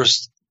me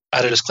first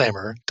add a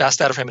disclaimer. Dask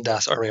data frame and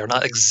Dask array are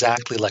not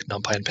exactly like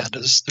NumPy and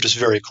Pandas. They're just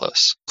very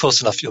close.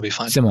 Close enough, you'll be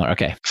fine. Similar,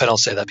 okay. If I don't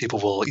say that, people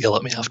will yell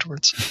at me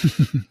afterwards.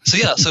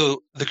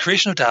 So the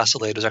creation of Dask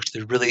delayed was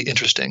actually really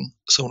interesting.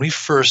 So when we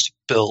first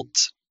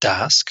built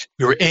Dask,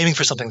 we were aiming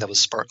for something that was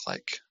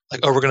Spark-like.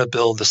 Like, oh, we're going to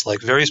build this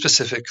like very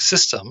specific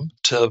system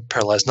to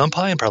parallelize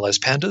NumPy and parallelize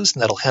Pandas,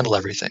 and that'll handle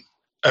everything.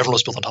 Everyone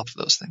was built on top of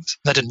those things.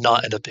 That did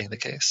not end up being the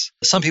case.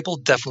 Some people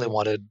definitely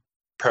wanted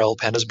parallel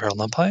Pandas and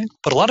parallel NumPy.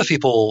 But a lot of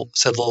people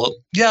said, well,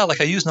 yeah, like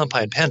I use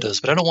NumPy and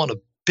Pandas, but I don't want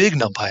a big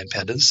NumPy and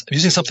Pandas. I'm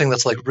using something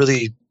that's like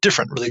really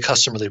different, really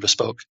custom, really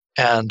bespoke.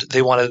 And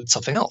they wanted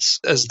something else.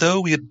 As though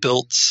we had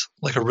built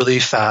like a really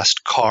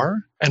fast car.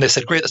 And they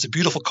said, great, that's a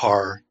beautiful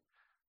car.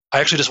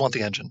 I actually just want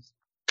the engine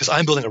because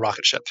I'm building a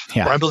rocket ship,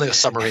 or I'm building a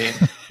submarine,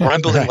 or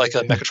I'm building like a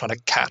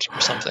mechatronic cat or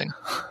something.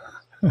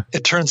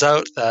 It turns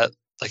out that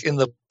like in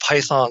the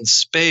Python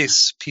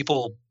space,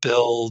 people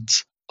build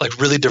like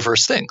really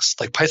diverse things.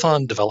 Like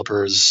Python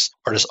developers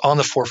are just on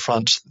the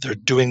forefront. They're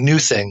doing new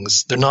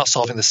things. They're not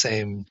solving the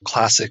same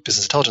classic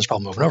business intelligence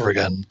problem over and over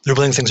again. They're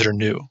building things that are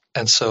new.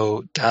 And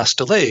so Dask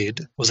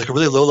Delayed was like a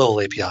really low-level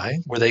API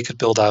where they could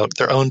build out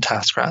their own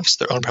task graphs,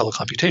 their own parallel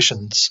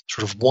computations,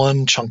 sort of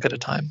one chunk at a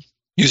time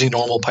using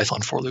normal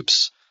Python for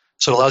loops.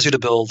 So it allows you to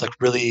build like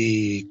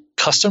really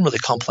custom, really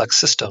complex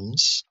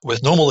systems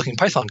with normal-looking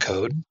Python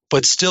code,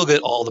 but still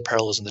get all the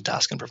parallelism that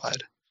Dask can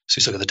provide. So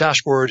you still get the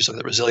dashboard, you still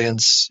get the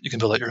resilience, you can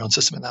build out your own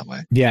system in that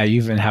way. Yeah, you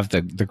even have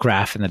the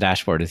graph in the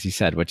dashboard, as you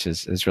said, which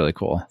is really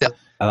cool. Yeah.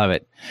 I love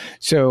it.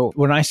 So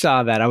when I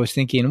saw that, I was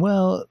thinking,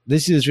 well,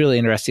 this is really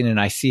interesting,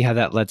 and I see how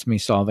that lets me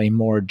solve a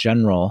more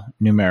general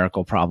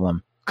numerical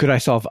problem. Could I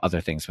solve other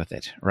things with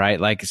it, right?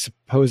 Like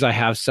suppose I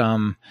have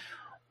some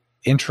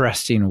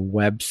interesting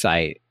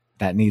website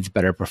that needs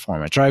better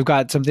performance, or I've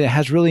got something that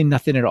has really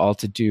nothing at all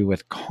to do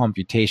with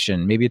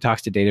computation. Maybe it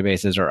talks to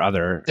databases or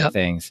other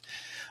things.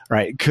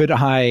 Right. Could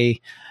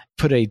I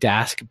put a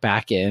Dask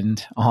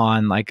backend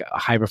on like a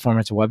high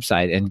performance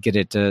website and get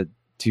it to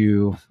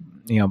do,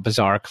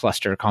 bizarre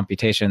cluster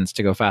computations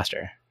to go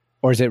faster?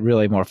 Or is it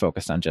really more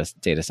focused on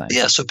just data science?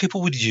 Yeah, so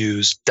people would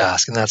use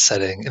Dask in that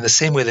setting in the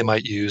same way they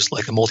might use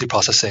like a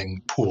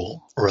multiprocessing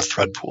pool or a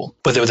thread pool,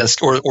 but they would then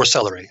or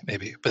Celery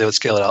maybe, but they would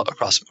scale it out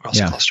across the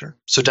cluster.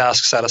 So Dask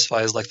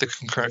satisfies like the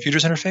concurrent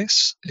futures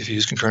interface if you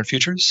use concurrent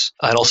futures,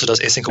 and also does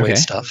async await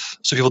stuff.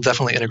 So people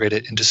definitely integrate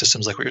it into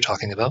systems like what you're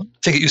talking about. I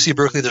think at UC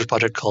Berkeley there's a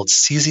project called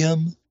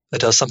Cesium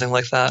that does something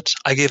like that.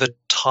 I gave a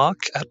talk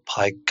at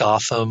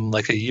PyGotham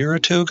like a year or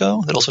two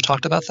ago that also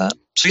talked about that.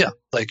 So yeah,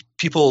 like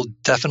people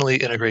definitely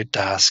integrate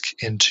Dask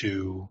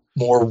into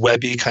more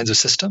webby kinds of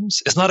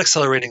systems. It's not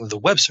accelerating the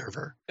web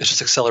server. It's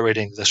just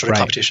accelerating the sort of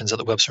computations that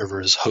the web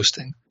server is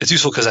hosting. It's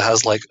useful because it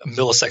has like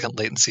millisecond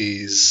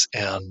latencies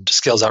and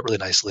scales out really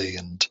nicely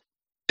and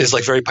is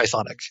like very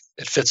Pythonic.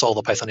 It fits all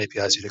the Python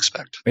APIs you'd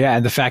expect. Yeah,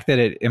 and the fact that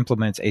it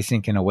implements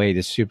async and await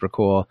is super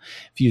cool.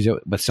 If you use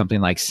it with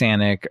something like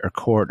Sanic or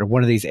Quart or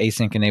one of these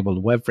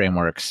async-enabled web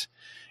frameworks,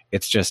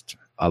 it's just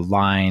a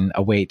line,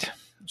 await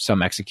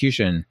some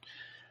execution,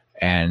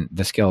 and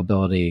the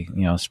scalability,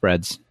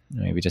 spreads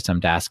maybe just some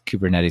Dask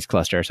Kubernetes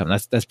cluster or something.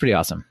 That's pretty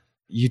awesome.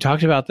 You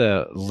talked about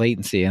the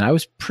latency, and I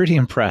was pretty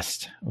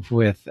impressed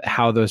with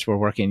how those were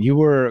working. You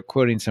were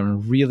quoting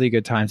some really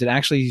good times. And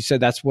actually, you said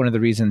that's one of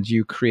the reasons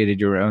you created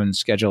your own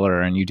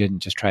scheduler and you didn't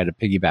just try to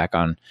piggyback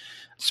on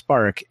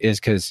Spark, is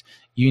because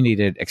you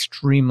needed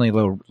extremely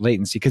low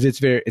latency because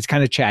it's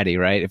kind of chatty,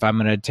 right? If I'm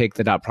going to take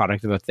the dot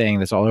product of a thing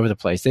that's all over the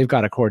place, they've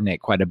got to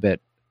coordinate quite a bit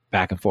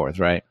back and forth,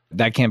 right?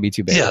 That can't be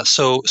too big. Yeah,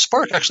 so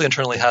Spark actually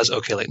internally has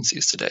okay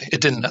latencies today. It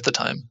didn't at the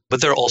time,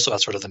 but they're also at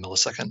sort of the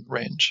millisecond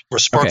range. Where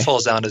Spark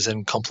falls down is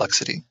in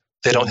complexity.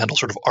 they don't handle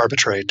sort of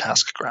arbitrary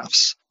task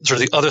graphs. Sort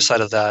of the other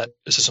side of that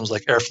is systems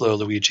like Airflow,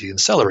 Luigi, and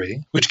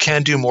Celery, which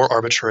can do more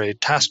arbitrary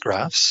task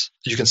graphs.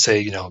 You can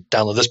say,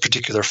 download this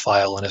particular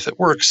file, and if it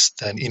works,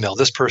 then email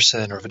this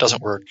person, or if it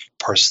doesn't work,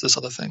 parse this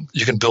other thing.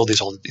 You can build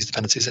all these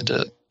dependencies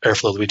into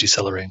Airflow, Luigi,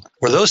 Celery.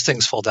 Where those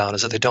things fall down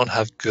is that they don't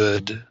have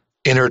good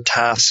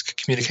inter-task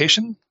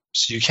communication.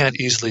 So you can't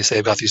easily say,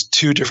 I've got these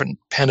two different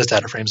pandas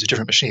data frames, these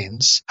different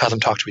machines, have them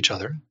talk to each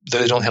other.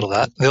 They don't handle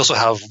that. They also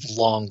have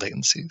long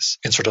latencies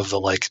in sort of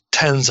the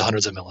tens of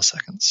hundreds of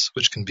milliseconds,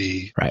 which can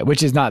be... Right,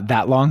 which is not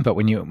that long, but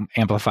when you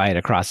amplify it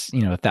across,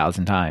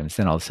 1,000 times,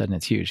 then all of a sudden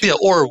it's huge. Yeah,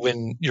 or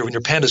when your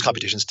pandas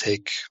computations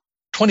take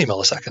 20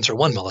 milliseconds or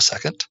 1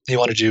 millisecond, and you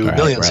want to do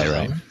millions of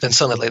them, then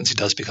suddenly latency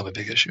does become a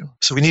big issue.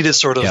 So we needed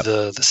sort of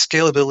the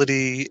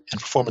scalability and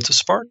performance of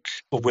Spark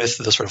with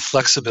the sort of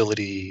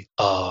flexibility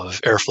of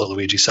Airflow,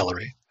 Luigi,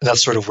 Celery. And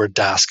that's sort of where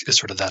Dask is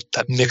sort of that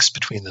mix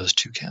between those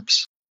two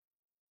camps.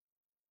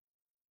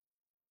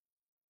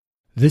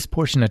 This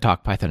portion of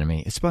Talk Python to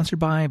Me is sponsored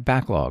by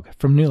Backlog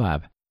from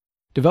NewLab.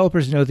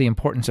 Developers know the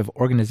importance of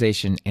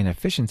organization and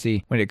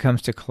efficiency when it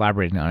comes to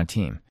collaborating on a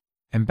team.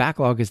 And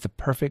Backlog is the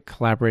perfect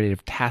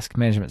collaborative task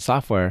management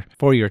software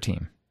for your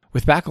team.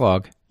 With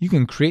Backlog, you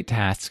can create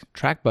tasks,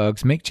 track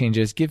bugs, make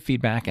changes, give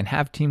feedback, and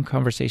have team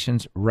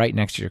conversations right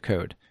next to your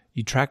code.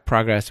 You track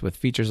progress with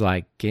features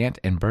like Gantt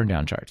and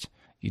burndown charts.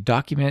 You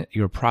document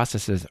your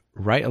processes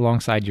right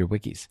alongside your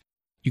wikis.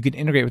 You can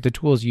integrate with the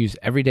tools you use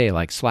every day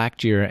like Slack,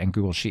 Jira, and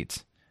Google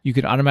Sheets. You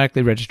can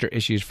automatically register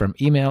issues from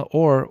email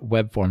or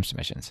web form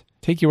submissions.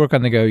 Take your work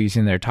on the go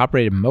using their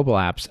top-rated mobile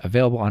apps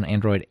available on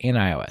Android and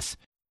iOS.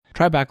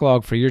 Try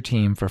Backlog for your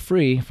team for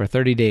free for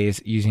 30 days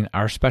using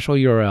our special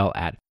URL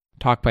at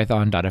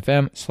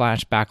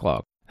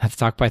talkpython.fm/backlog. That's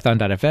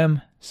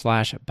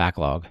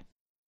talkpython.fm/backlog.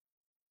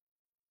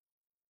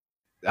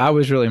 I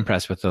was really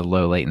impressed with the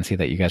low latency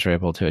that you guys were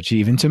able to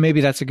achieve. And so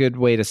maybe that's a good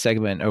way to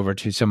segment over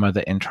to some of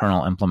the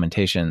internal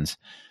implementations.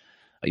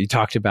 You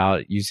talked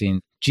about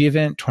using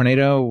Gevent,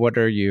 Tornado. What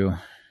are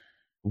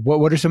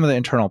some of the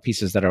internal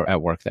pieces that are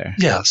at work there?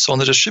 Yeah, so on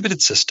the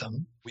distributed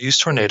system, we use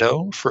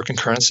Tornado for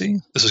concurrency.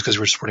 This is because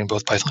we were supporting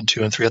both Python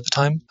 2 and 3 at the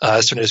time.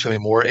 As Tornado is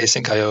becoming more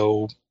async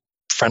IO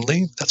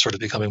friendly, that's sort of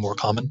becoming more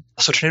common.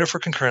 So Tornado for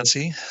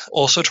concurrency,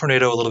 also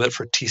Tornado a little bit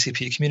for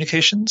TCP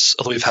communications,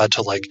 although we've had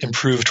to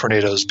improve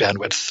Tornado's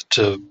bandwidth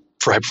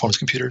for high-performance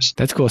computers.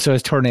 That's cool. So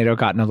has Tornado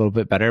gotten a little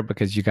bit better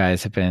because you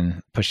guys have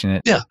been pushing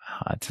it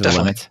to the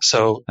limits?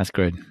 So that's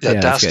good. Yeah,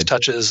 Dask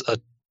touches a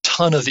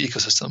ton of the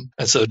ecosystem.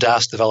 And so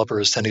Dask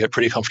developers tend to get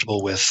pretty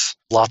comfortable with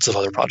lots of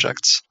other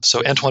projects.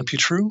 So Antoine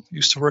Pitrou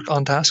used to work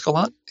on Dask a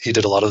lot. He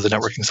did a lot of the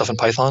networking stuff in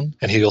Python,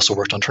 and he also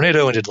worked on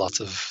Tornado and did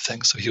lots of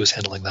things. So he was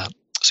handling that.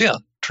 So yeah,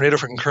 Tornado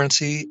for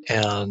concurrency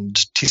and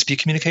TCP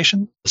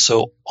communication.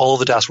 So all of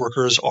the Dask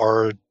workers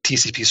are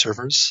TCP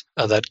servers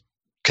that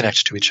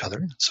connect to each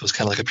other. So it's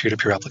kind of like a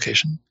peer-to-peer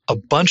application. A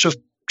bunch of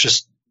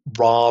just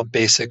raw,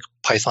 basic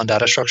Python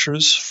data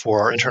structures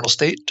for our internal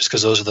state, just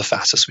because those are the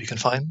fastest we can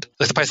find.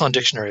 The Python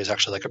dictionary is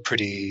actually a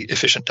pretty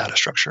efficient data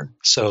structure.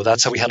 So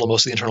that's how we handle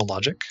most of the internal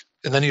logic.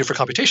 And then for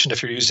computation,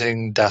 if you're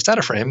using Dask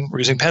data frame, we're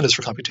using pandas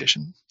for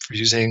computation. If you're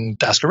using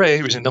Dask array,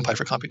 we're using NumPy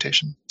for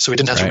computation. So we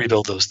didn't have to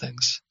rebuild those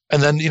things.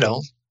 And then,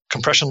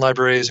 compression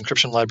libraries,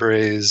 encryption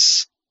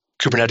libraries,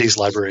 Kubernetes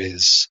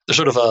libraries. There's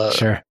sort of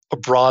a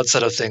broad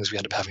set of things we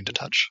end up having to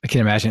touch. I can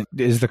imagine.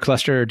 Is the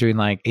cluster doing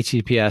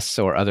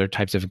HTTPS or other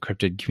types of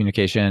encrypted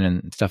communication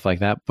and stuff like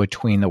that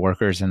between the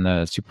workers and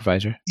the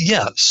supervisor?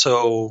 Yeah.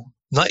 So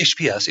not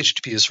HTTPS.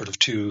 HTTP is sort of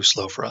too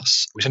slow for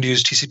us. We tend to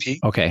use TCP.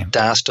 Okay.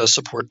 Dask does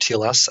support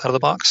TLS out of the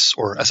box,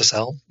 or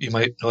SSL, you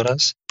might know it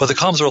as. But the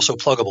comms are also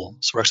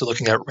pluggable. So we're actually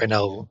looking at right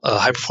now a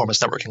high-performance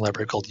networking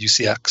library called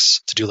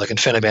UCX to do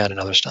InfiniBand and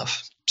other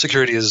stuff.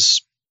 Security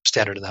is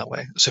standard in that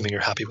way, assuming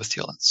you're happy with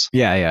TLS.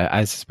 Yeah.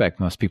 I suspect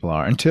most people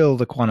are until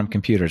the quantum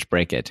computers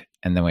break it,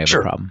 and then we have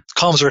a problem.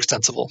 Comms are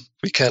extensible.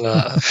 We can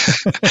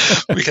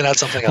we can add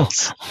something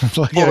else.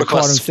 A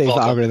quantum safe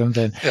algorithm.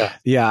 Then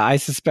I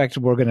suspect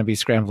we're going to be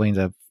scrambling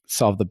to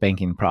solve the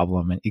banking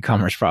problem and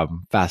e-commerce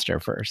problem faster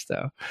first.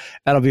 So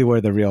that'll be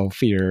where the real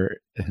fear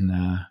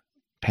and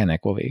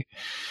panic will be.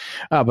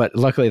 But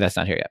luckily that's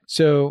not here yet.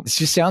 So it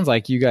just sounds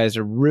like you guys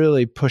are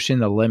really pushing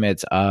the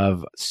limits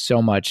of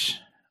so much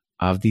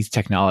of these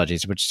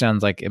technologies, which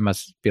sounds like it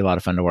must be a lot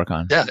of fun to work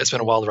on. Yeah, it's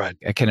been a wild ride.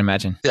 I can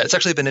imagine. Yeah, it's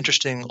actually been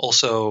interesting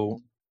also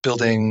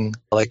building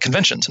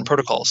conventions and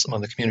protocols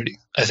among the community.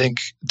 I think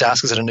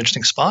Dask is at an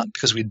interesting spot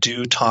because we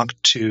do talk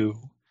to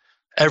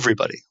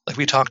everybody.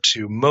 We talk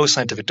to most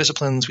scientific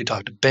disciplines, we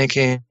talk to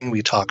banking,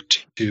 we talk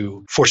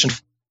to Fortune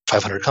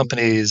 500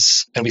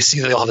 companies, and we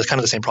see that they all have kind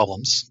of the same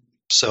problems.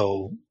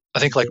 So I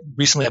think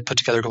recently I put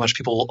together a bunch of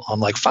people on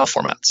file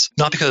formats,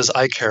 not because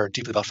I care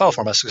deeply about file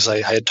formats, because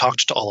I had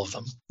talked to all of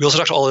them. We also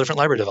talked to all the different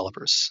library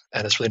developers,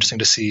 and it's really interesting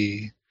to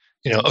see,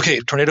 okay,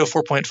 Tornado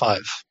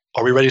 4.5,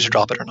 are we ready to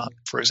drop it or not,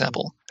 for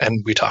example?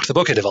 And we talked to the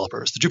Bokeh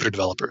developers, the Jupyter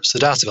developers, the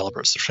Dask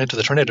developers,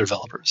 the Tornado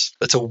developers.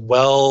 It's a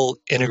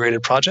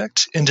well-integrated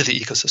project into the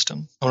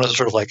ecosystem. I want to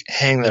sort of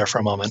hang there for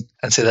a moment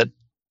and say that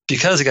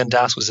because, again,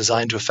 Dask was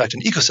designed to affect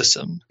an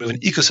ecosystem, move an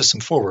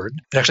ecosystem forward,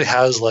 it actually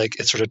has like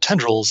its sort of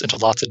tendrils into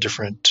lots of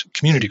different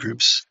community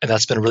groups. And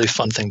that's been a really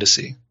fun thing to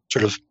see.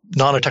 Sort of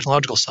not on a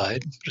technological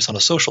side, just on a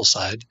social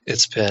side,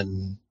 it's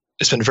been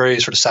very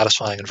sort of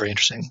satisfying and very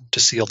interesting to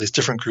see all these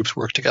different groups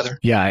work together.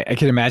 Yeah, I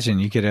can imagine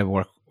you get to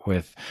work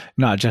with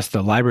not just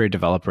the library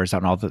developers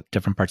on all the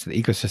different parts of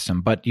the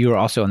ecosystem, but you're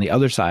also on the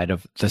other side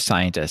of the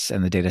scientists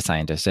and the data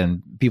scientists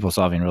and people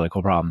solving really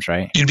cool problems,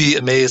 right? You'd be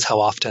amazed how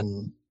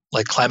often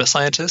like climate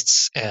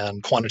scientists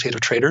and quantitative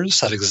traders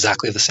have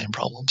exactly the same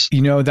problems.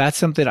 That's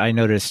something I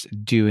noticed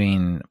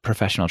doing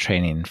professional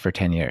training for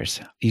 10 years.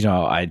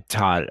 I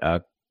taught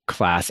a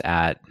class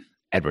at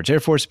Edwards Air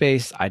Force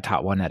Base. I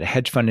taught one at a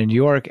hedge fund in New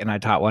York, and I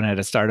taught one at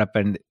a startup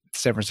in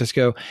San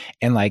Francisco.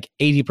 And like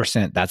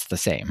 80%, that's the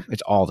same.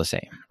 It's all the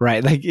same,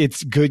 right? Like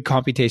it's good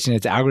computation.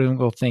 It's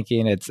algorithmical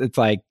thinking. It's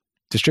like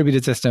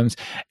distributed systems.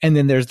 And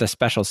then there's the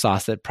special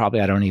sauce that probably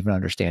I don't even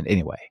understand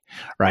anyway,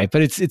 right?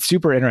 But it's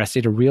super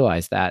interesting to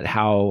realize that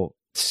how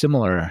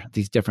similar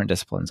these different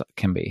disciplines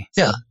can be.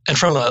 Yeah. And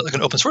from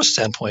an open source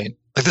standpoint,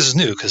 like this is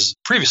new because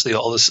previously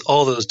all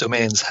those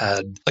domains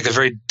had like a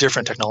very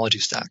different technology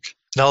stack.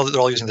 Now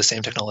they're all using the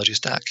same technology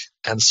stack.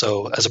 And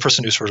so as a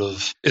person who sort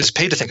of is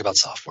paid to think about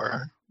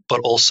software, but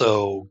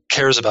also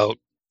cares about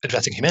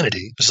advancing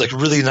humanity, it's like a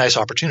really nice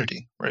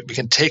opportunity, right? We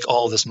can take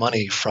all this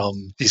money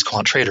from these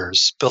quant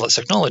traders, build that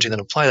technology, and then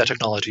apply that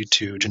technology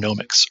to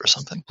genomics or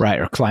something. Right.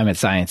 Or climate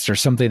science or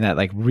something that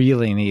like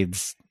really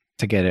needs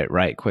to get it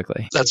right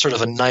quickly. That's sort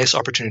of a nice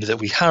opportunity that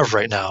we have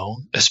right now,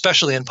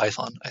 especially in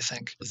Python, I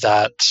think,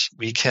 that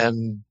we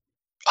can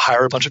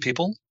hire a bunch of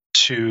people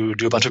to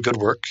do a bunch of good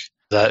work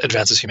that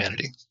advances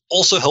humanity.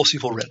 Also helps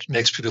people rich,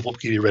 makes people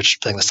be rich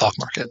playing the stock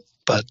market.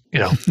 But,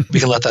 we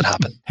can let that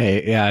happen.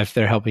 Hey, yeah, if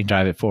they're helping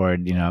drive it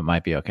forward, it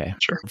might be okay.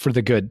 Sure. For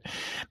the good,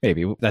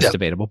 maybe. That's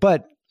debatable,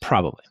 but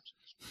probably.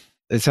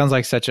 It sounds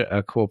like such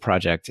a cool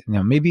project.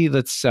 Maybe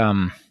let's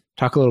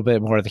talk a little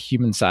bit more of the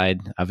human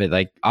side of it.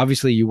 Like,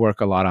 obviously, you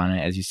work a lot on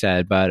it, as you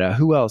said, but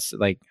who else?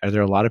 Like, are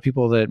there a lot of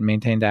people that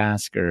maintain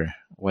Dask, or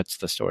what's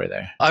the story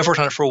there? I've worked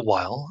on it for a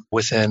while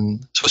so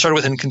I started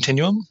within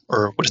Continuum,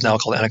 or what is now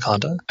called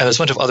Anaconda. And there's a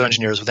bunch of other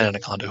engineers within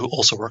Anaconda who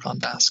also work on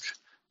Dask.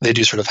 They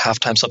do sort of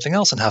half-time something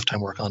else and half-time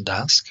work on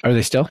Dask. Are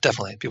they still?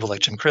 Definitely. People like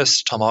Jim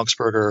Christ, Tom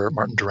Augsburger,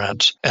 Martin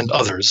Durant, and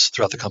others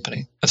throughout the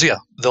company. And so,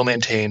 they'll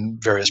maintain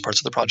various parts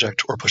of the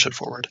project or push it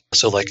forward.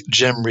 So like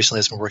Jim recently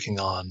has been working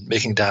on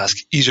making Dask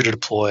easier to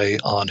deploy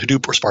on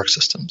Hadoop or Spark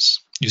systems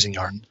using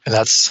Yarn. And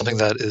that's something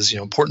that is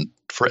important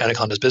for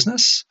Anaconda's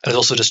business, and is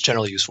also just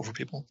generally useful for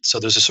people. So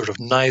there's a sort of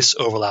nice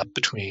overlap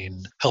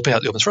between helping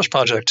out the open source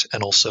project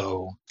and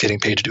also getting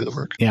paid to do the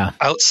work. Yeah.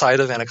 Outside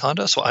of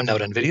Anaconda, so I'm now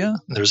at NVIDIA,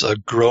 and there's a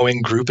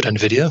growing group at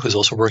NVIDIA who's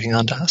also working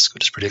on Dask,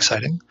 which is pretty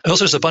exciting. And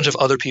also there's a bunch of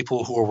other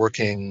people who are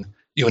working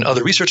in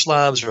other research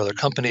labs or other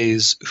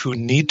companies who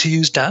need to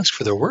use Dask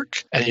for their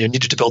work, and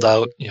needed to build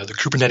out the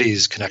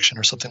Kubernetes connection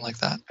or something like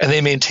that. And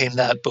they maintain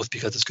that both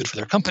because it's good for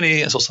their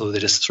company and also they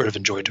just sort of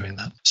enjoy doing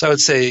that. So I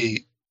would say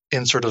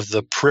in sort of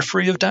the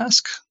periphery of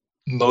Dask,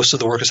 most of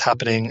the work is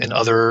happening in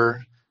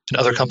other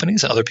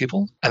companies and other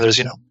people. And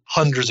there's,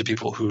 hundreds of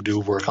people who do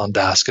work on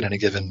Dask in any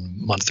given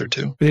month or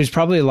two. There's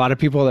probably a lot of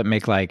people that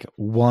make like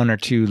one or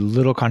two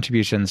little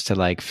contributions to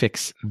like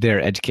fix their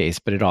edge case,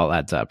 but it all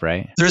adds up,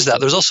 right? There's that.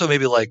 There's also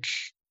maybe like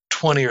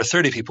 20 or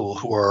 30 people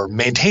who are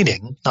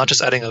maintaining, not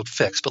just adding a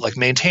fix, but like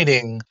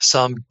maintaining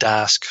some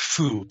Dask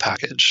foo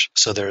package.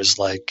 So there's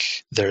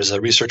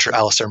a researcher,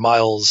 Alistair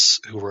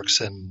Miles, who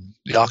works in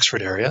the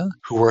Oxford area,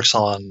 who works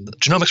on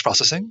genomics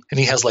processing, and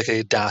he has like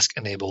a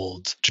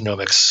Dask-enabled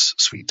genomics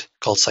suite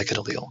called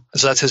Scikit-Allele.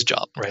 And so that's his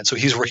job, right? So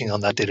he's working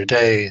on that day to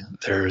day.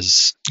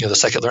 There's, the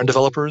scikit-learn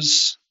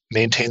developers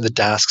maintain the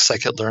Dask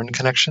scikit-learn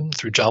connection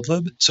through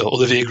joblib. So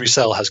Olivier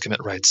Grisel has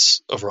commit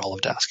rights over all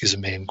of Dask. He's a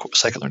main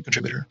scikit-learn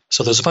contributor.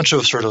 So there's a bunch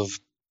of sort of,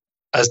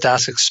 as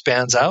Dask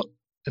expands out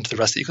into the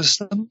rest of the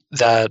ecosystem,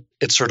 that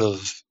it's sort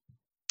of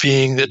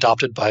being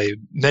adopted by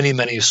many,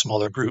 many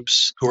smaller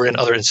groups who are in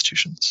other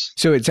institutions.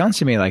 So it sounds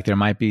to me like there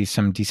might be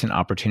some decent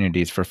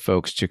opportunities for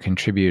folks to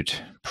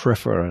contribute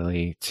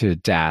peripherally to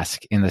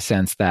Dask in the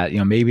sense that,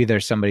 maybe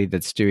there's somebody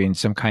that's doing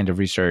some kind of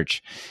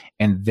research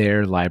and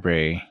their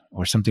library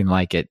or something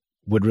like it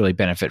would really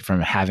benefit from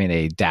having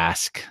a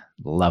Dask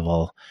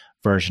level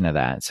version of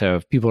that. So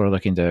if people are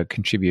looking to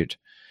contribute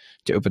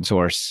to open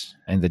source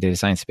in the data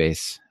science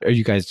space, are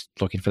you guys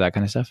looking for that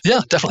kind of stuff? Yeah,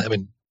 definitely. I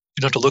mean,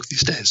 you don't have to look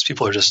these days.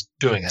 People are just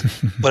doing it.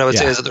 What I would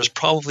say is that there's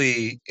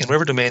probably, in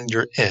whatever domain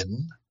you're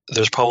in,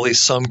 there's probably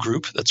some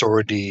group that's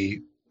already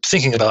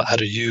thinking about how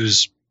to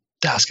use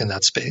Dask in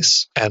that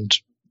space, and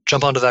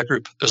jump onto that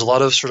group. There's a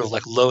lot of sort of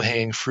like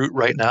low-hanging fruit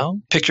right now.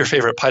 Pick your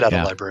favorite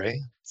PyData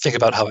library. Think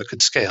about how it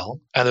could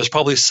scale. And there's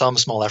probably some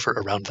small effort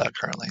around that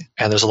currently.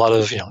 And there's a lot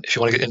of, if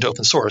you want to get into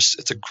open source,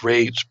 it's a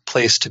great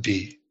place to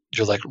be.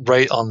 You're like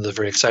right on the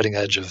very exciting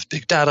edge of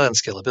big data and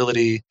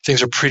scalability.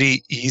 Things are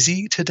pretty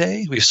easy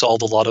today. We've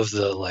solved a lot of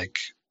the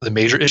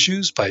major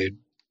issues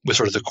with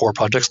sort of the core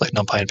projects like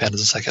NumPy and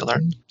Pandas and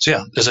scikit-learn. So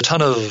yeah, there's a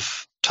ton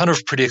of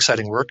pretty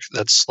exciting work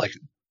that's like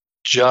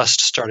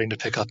just starting to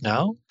pick up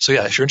now. So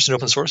yeah, if you're interested in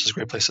open source, it's a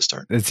great place to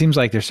start. It seems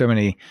like there's so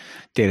many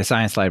data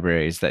science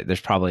libraries that there's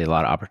probably a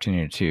lot of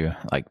opportunity to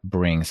like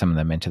bring some of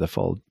them into the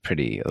fold.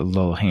 Pretty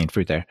low hanging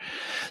fruit there.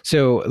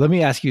 So let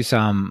me ask you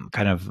some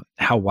kind of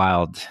how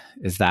wild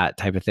is that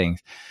type of thing.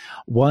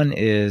 One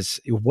is,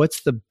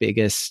 what's the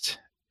biggest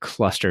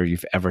cluster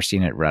you've ever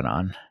seen it run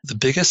on? The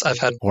biggest I've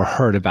had or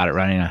heard about it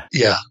running on?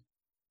 Yeah.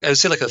 I would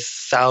say like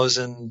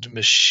 1,000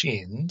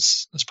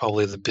 machines is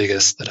probably the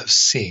biggest that I've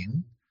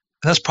seen.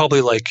 And that's probably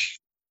like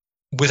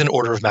with an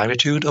order of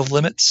magnitude of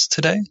limits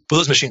today. But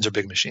those machines are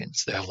big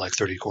machines. They have like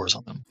 30 cores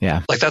on them.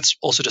 Yeah. Like that's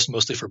also just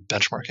mostly for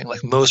benchmarking.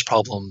 Like most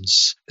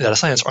problems in data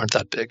science aren't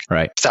that big.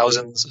 Right.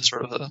 Thousands is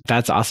sort of a...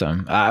 That's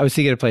awesome. I was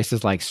thinking of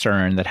places like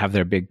CERN that have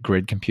their big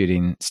grid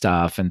computing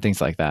stuff and things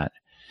like that.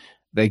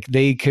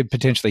 They could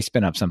potentially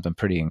spin up something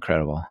pretty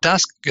incredible.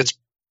 Dask gets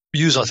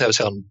used, I would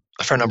say, on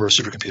a fair number of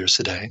supercomputers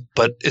today,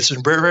 but it's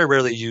very, very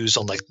rarely used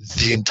on like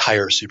the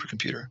entire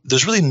supercomputer.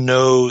 There's really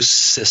no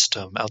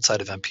system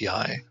outside of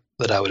MPI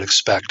that I would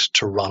expect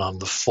to run on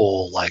the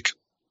full like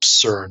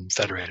CERN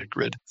federated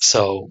grid.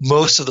 So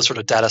most of the sort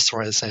of data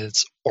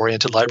science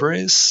oriented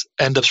libraries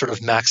end up sort of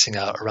maxing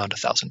out around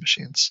 1,000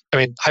 machines. I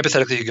mean,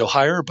 hypothetically, you go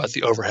higher, but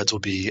the overheads will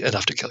be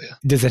enough to kill you.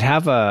 Does it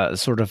have a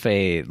sort of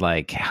a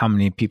like how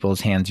many people's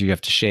hands you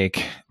have to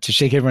shake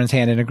everyone's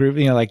hand in a group?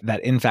 You know, like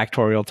that in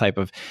factorial type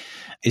of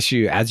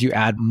issue. As you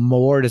add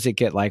more, does it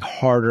get like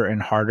harder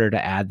and harder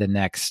to add the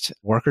next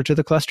worker to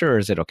the cluster, or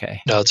is it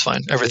okay? No, it's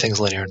fine. Everything's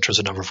linear in terms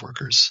of number of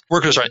workers.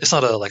 Workers aren't, it's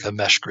not like a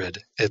mesh grid.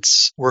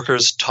 It's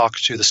workers talk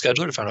to the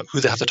scheduler to find out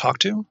who they have to talk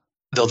to.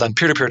 They'll then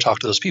peer-to-peer talk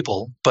to those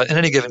people. But in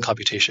any given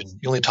computation,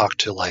 you only talk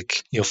to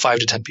 5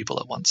 to 10 people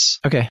at once.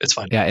 Okay. It's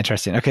fine. Yeah,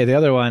 interesting. Okay, the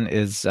other one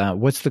is,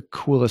 what's the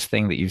coolest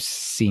thing that you've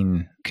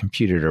seen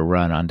computed or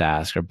run on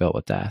Dask or built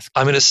with Dask?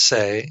 I'm going to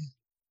say,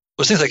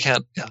 those things I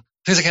can't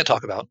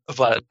talk about,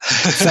 but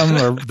some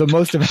are the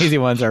most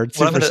amazing ones are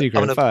super secret.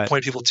 I'm going to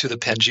point people to the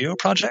Pangeo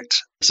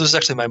project. So this is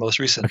actually my most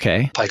recent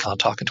PyCon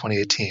talk in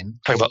 2018,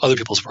 talking about other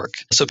people's work.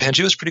 So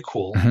Pangeo is pretty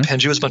cool. Mm-hmm.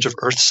 Pangeo is a bunch of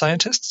Earth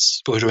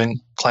scientists who are doing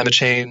climate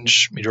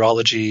change,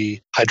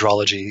 meteorology,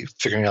 hydrology,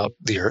 figuring out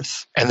the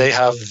Earth. And they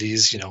have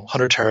these,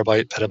 100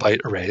 terabyte, petabyte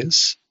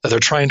arrays that they're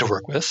trying to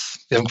work with.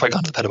 They haven't quite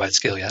gotten to the petabyte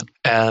scale yet.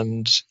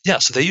 And yeah,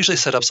 so they usually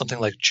set up something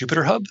like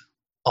Jupyter Hub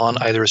on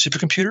either a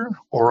supercomputer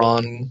or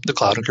on the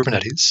cloud in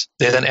Kubernetes.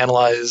 They then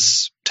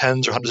analyze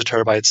tens or hundreds of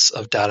terabytes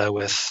of data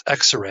with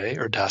Xarray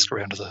or Dask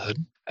Array under the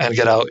hood and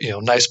get out,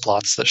 nice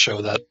plots that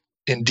show that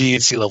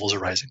indeed sea levels are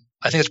rising.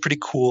 I think it's pretty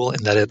cool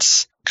in that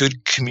it's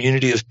good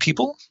community of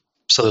people.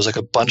 So there's like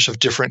a bunch of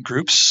different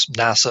groups,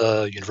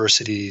 NASA,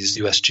 universities,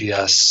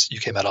 USGS,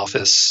 UK Met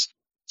Office,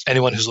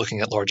 anyone who's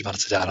looking at large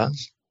amounts of data,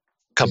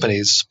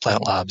 companies,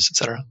 plant labs,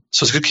 etc.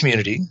 So it's a good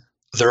community.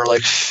 They're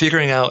like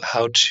figuring out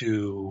how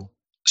to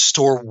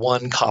store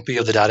one copy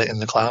of the data in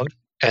the cloud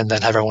and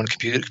then have everyone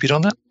compute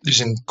on that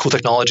using cool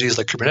technologies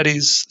like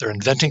Kubernetes. They're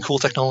inventing cool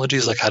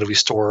technologies like how do we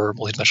store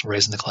multidimensional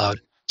arrays in the cloud.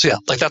 So yeah,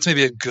 like that's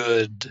maybe a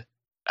good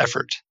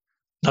effort.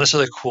 Not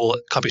necessarily a cool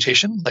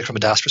computation, like from a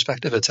Dask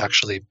perspective, it's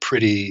actually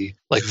pretty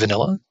like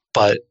vanilla,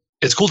 but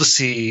it's cool to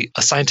see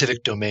a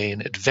scientific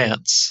domain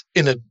advance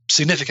in a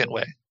significant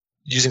way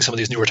using some of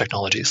these newer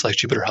technologies like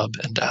Jupyter Hub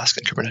and Dask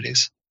and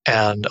Kubernetes.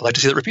 And I'd like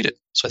to see that repeated.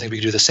 So I think we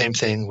could do the same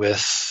thing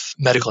with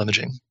medical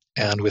imaging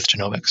and with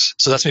genomics.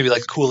 So that's maybe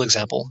like a cool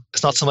example.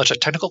 It's not so much a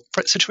technical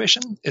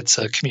situation, it's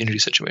a community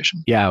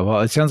situation. Yeah, well,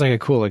 it sounds like a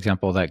cool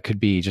example that could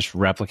be just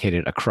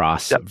replicated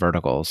across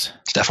verticals.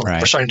 Definitely.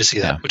 Right. We're starting to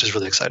see that, which is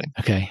really exciting.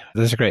 Okay,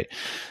 that's great.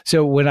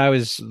 So when I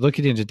was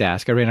looking into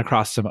Dask, I ran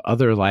across some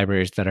other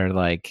libraries that are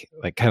like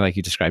kind of like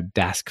you described,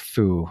 Dask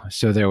Foo.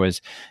 So there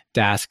was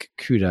Dask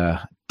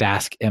CUDA,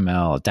 Dask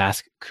ML,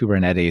 Dask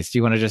Kubernetes. Do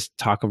you want to just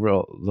talk a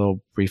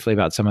little briefly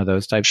about some of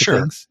those types of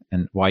things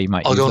and why you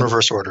might use them? I'll go in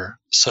reverse order.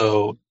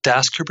 So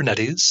Dask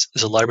Kubernetes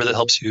is a library that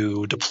helps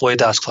you deploy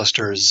Dask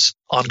clusters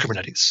on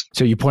Kubernetes.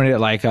 So you point it at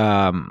like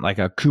a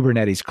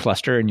Kubernetes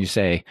cluster and you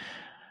say,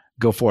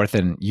 go forth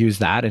and use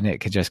that, and it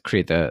could just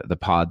create the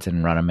pods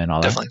and run them and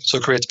all that? Definitely. So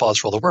it creates pods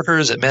for all the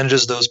workers. It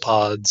manages those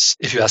pods.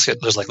 If you ask it,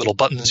 there's like little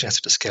buttons you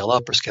ask it to scale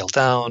up or scale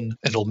down, and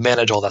it'll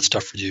manage all that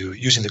stuff for you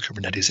using the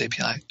Kubernetes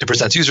API. It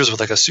presents users with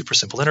like a super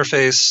simple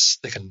interface.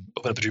 They can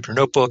open up a Jupyter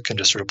notebook and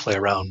just sort of play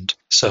around.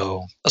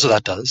 So that's what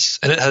that does.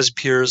 And it has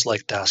peers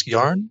like Dask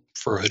Yarn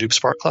for Hadoop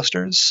Spark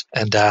clusters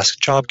and Dask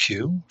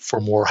JobQ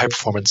for more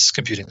high-performance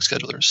computing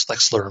schedulers like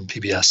Slurm,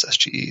 PBS,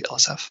 SGE,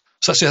 LSF.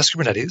 So that's Dask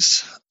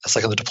Kubernetes. That's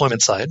like on the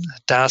deployment side.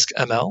 Dask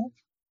ML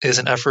is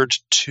an effort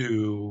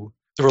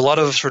there were a lot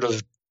of sort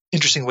of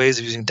interesting ways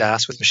of using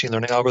Dask with machine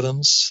learning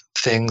algorithms,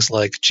 things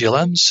like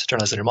GLMs,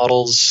 generalized linear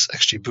models,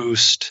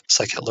 XGBoost,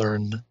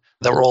 scikit-learn.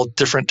 That were all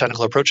different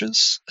technical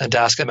approaches. And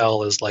Dask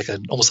ML is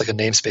almost like a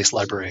namespace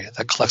library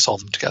that collects all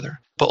of them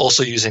together, but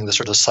also using the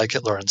sort of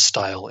scikit-learn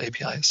style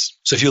APIs.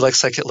 So if you like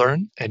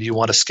scikit-learn and you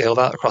want to scale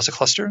that across a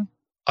cluster,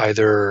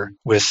 either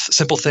with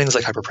simple things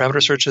like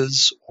hyperparameter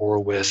searches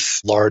or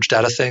with large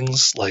data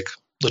things like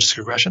logistic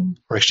regression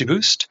or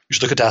XGBoost, you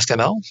should look at Dask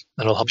ML and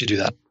it'll help you do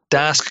that.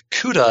 Dask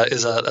CUDA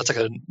that's like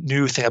a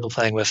new thing I've been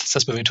playing with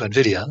since moving to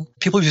NVIDIA.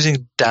 People have been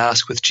using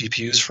Dask with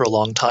GPUs for a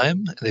long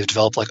time, and they've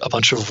developed like a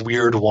bunch of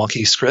weird,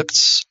 wonky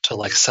scripts to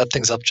like set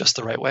things up just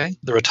the right way.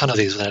 There were a ton of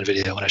these within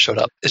NVIDIA when I showed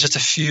up. It's just a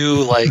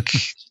few like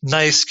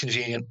nice,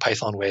 convenient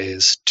Python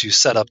ways to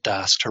set up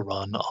Dask to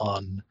run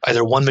on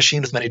either one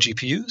machine with many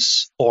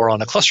GPUs or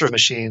on a cluster of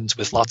machines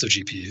with lots of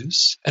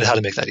GPUs, and how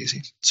to make that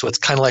easy. So it's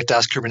kind of like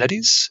Dask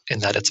Kubernetes in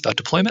that it's about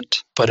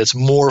deployment, but it's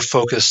more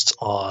focused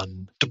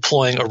on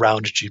deploying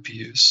around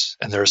GPUs.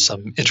 And there are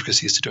some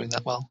intricacies to doing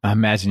that well. I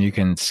imagine you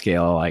can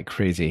scale like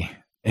crazy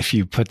if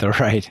you put the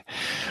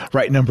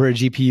right number of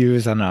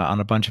GPUs on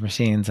a bunch of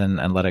machines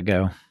and let it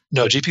go.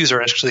 No, GPUs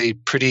are actually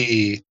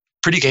pretty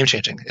game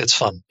changing. It's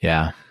fun.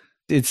 Yeah.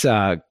 It's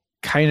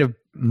kind of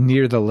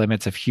near the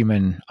limits of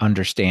human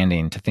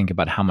understanding to think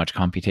about how much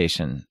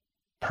computation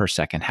per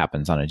second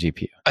happens on a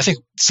GPU. I think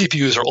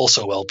CPUs are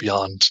also well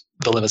beyond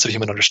the limits of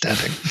human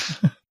understanding.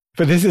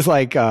 But this is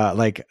like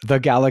the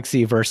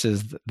galaxy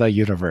versus the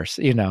universe,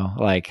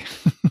 like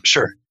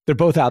Sure. They're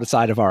both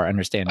outside of our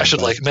understanding. I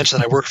should mention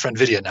that I work for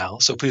NVIDIA now,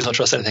 so please don't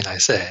trust anything I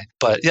say.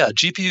 But yeah,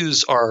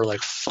 GPUs are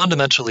like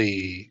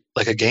fundamentally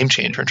like a game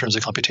changer in terms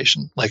of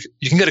computation. Like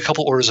you can get a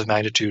couple orders of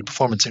magnitude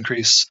performance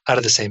increase out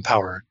of the same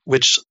power,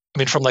 which I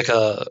mean, from like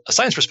a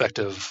science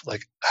perspective,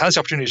 like has the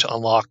opportunity to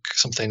unlock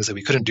some things that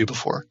we couldn't do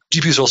before.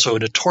 GPUs are also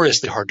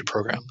notoriously hard to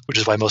program, which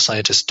is why most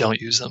scientists don't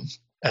use them.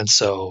 And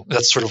so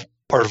that's sort of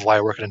part of why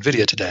I work at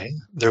NVIDIA today.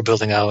 They're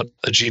building out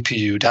a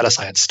GPU data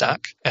science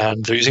stack,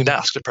 and they're using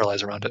Dask to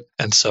parallelize around it.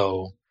 And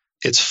so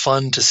it's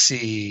fun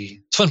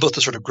both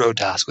to sort of grow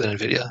Dask within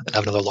NVIDIA and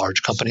have another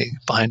large company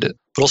behind it.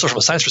 But also from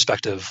a science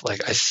perspective,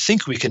 like I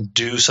think we can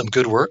do some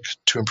good work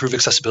to improve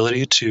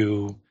accessibility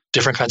to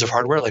different kinds of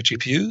hardware like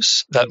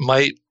GPUs that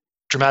might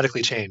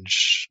dramatically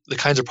change the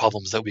kinds of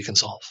problems that we can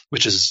solve,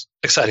 which is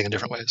exciting in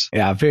different ways.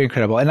 Yeah, very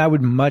incredible. And I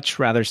would much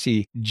rather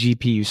see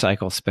GPU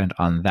cycles spent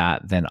on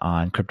that than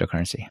on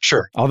cryptocurrency.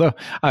 Sure. Although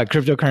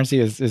cryptocurrency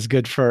is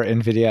good for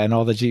NVIDIA and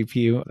all the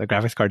GPU, the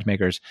graphics card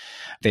makers,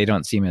 they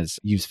don't seem as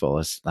useful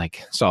as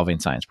like solving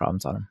science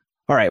problems on them.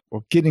 All right, we're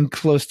getting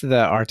close to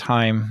our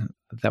time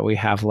that we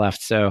have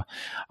left. So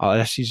I'll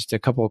ask you just a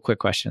couple of quick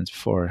questions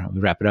before we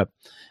wrap it up.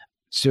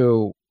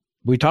 So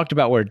we talked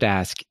about where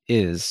Dask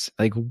is.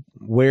 Like,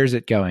 where's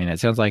it going?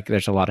 It sounds like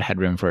there's a lot of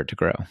headroom for it to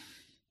grow.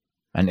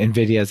 And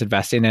NVIDIA is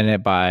investing in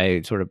it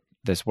by sort of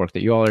this work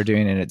that you all are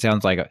doing. And it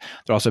sounds like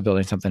they're also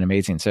building something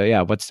amazing. So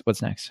yeah, what's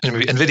next?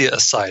 NVIDIA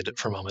aside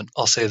for a moment,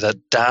 I'll say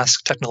that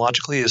Dask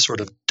technologically is sort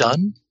of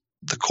done.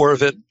 The core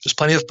of it, there's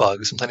plenty of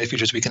bugs and plenty of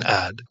features we can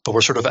add, but we're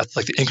sort of at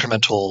like the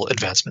incremental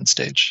advancement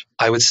stage.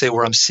 I would say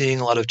where I'm seeing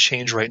a lot of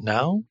change right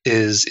now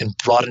is in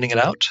broadening it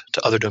out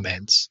to other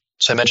domains.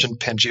 So I mentioned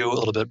Pangeo a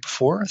little bit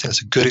before. I think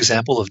it's a good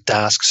example of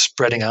Dask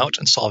spreading out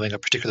and solving a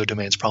particular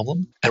domain's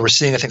problem. And we're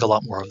seeing, I think, a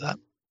lot more of that.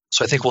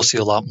 So I think we'll see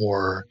a lot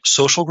more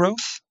social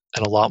growth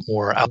and a lot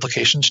more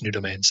applications to new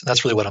domains. And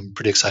that's really what I'm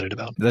pretty excited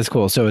about. That's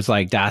cool. So it's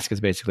like Dask is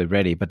basically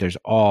ready, but there's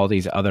all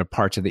these other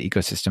parts of the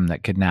ecosystem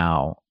that could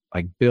now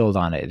like build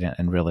on it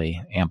and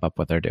really amp up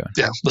what they're doing.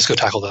 Yeah, let's go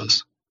tackle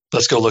those.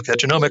 Let's go look at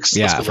genomics.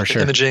 Yeah, let's go look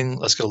at imaging.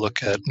 Let's go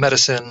look at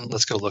medicine.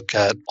 Let's go look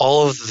at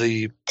all of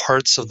the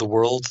parts of the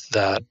world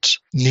that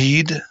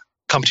need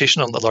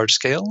computation on the large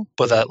scale,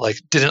 but that like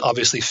didn't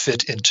obviously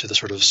fit into the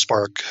sort of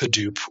Spark,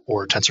 Hadoop,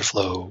 or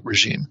TensorFlow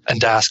regime. And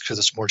Dask, because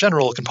it's more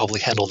general, can probably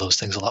handle those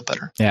things a lot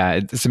better. Yeah,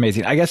 it's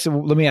amazing. I guess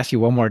let me ask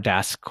you one more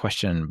Dask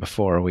question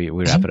before we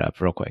wrap it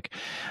up real quick.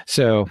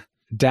 So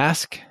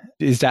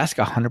is Dask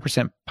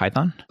 100%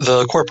 Python?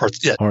 The core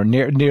parts, yeah. Or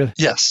near?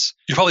 Yes.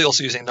 You're probably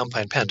also using NumPy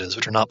and Pandas,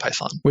 which are not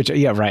Python. Which,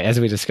 yeah, right, as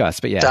we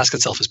discussed. But yeah. Dask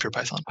itself is pure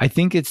Python. I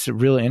think it's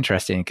really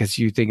interesting because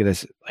you think of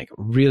this like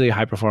really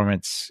high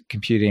performance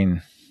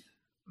computing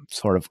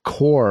sort of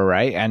core,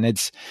 right? And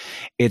it's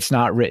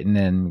not written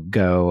in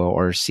Go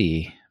or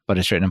C, but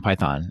it's written in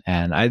Python.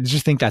 And I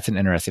just think that's an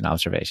interesting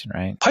observation,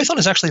 right? Python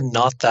is actually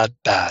not that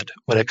bad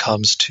when it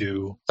comes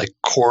to like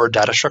core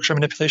data structure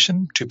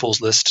manipulation,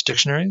 tuples, lists,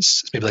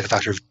 dictionaries. It's maybe like a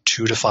factor of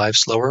 2 to 5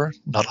 slower,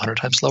 not 100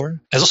 times slower. And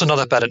it's also not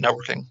that bad at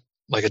networking.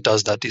 Like it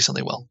does that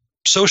decently well.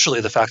 Socially,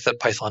 the fact that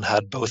Python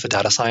had both a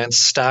data science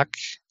stack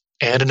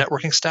and a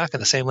networking stack in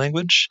the same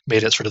language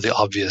made it sort of the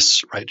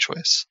obvious right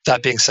choice.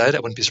 That being said, I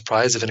wouldn't be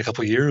surprised if in a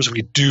couple of years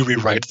we do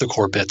rewrite the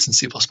core bits in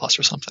C++ or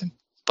something.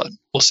 But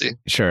we'll see.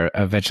 Sure,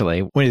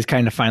 eventually. When it's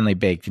kind of finally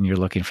baked and you're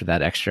looking for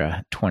that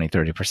extra 20,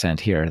 30%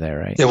 here or there,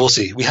 right? Yeah, we'll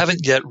see. We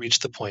haven't yet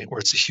reached the point where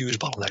it's a huge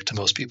bottleneck to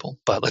most people.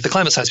 But like the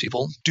climate science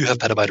people do have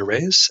petabyte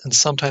arrays, and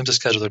sometimes a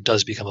scheduler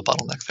does become a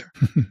bottleneck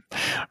there.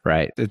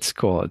 Right. It's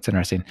cool. It's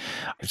interesting.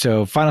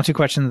 So final 2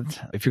 questions.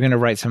 If you're going to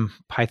write some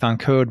Python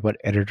code, what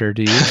editor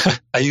do you use?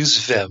 I use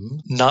Vim,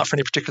 not for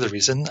any particular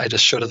reason. I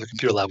just showed up at the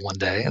computer lab one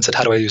day and said,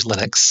 how do I use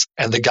Linux?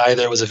 And the guy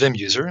there was a Vim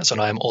user, and so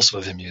now I'm also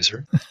a Vim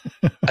user.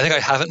 I think I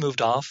haven't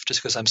moved off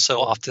just because I'm so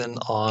often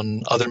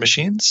on other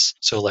machines.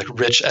 So like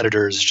rich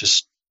editors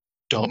just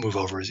don't move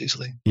over as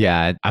easily.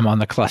 Yeah, I'm on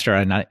the cluster.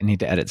 I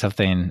need to edit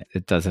something.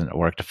 It doesn't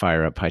work to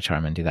fire up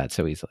PyCharm and do that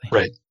so easily.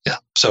 Right. Yeah.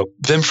 So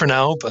Vim for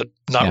now, but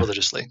not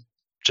religiously.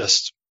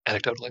 Just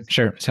anecdotally.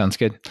 Sure. Sounds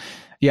good.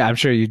 Yeah, I'm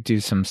sure you do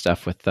some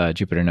stuff with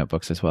Jupyter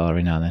Notebooks as well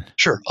every now and then.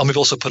 Sure. We've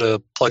also put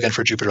a plugin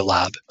for Jupyter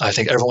Lab. I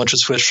think everyone should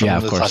switch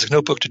from the classic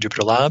notebook to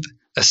Jupyter Lab,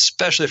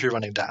 especially if you're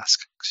running Dask,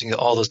 because you can get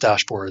all those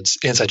dashboards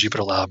inside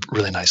Jupyter Lab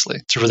really nicely.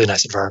 It's a really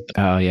nice environment.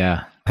 Oh,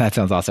 yeah. That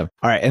sounds awesome.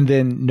 All right. And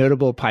then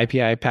notable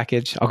PyPI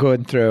package. I'll go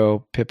ahead and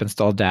throw pip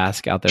install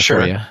Dask out there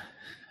for you.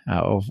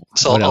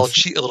 So I'll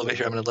cheat a little bit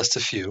here. I'm going to list a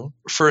few.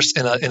 First,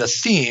 in a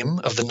theme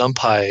of the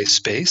NumPy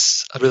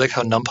space, I really like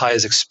how NumPy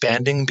is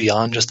expanding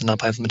beyond just the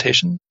NumPy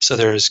implementation. So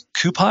there's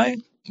CuPy,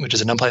 which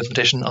is a NumPy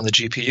implementation on the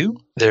GPU.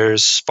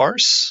 There's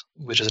Sparse,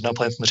 which is a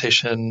NumPy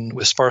implementation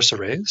with sparse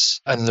arrays.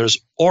 And then there's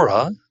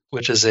Aura,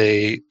 which is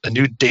a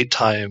new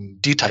datetime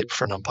dtype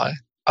for NumPy.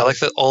 I like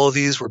that all of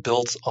these were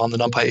built on the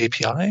NumPy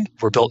API,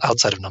 were built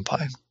outside of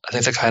NumPy. I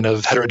think that kind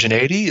of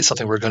heterogeneity is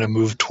something we're going to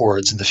move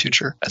towards in the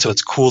future. And so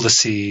it's cool to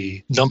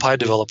see NumPy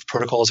develop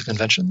protocols and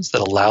conventions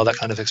that allow that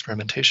kind of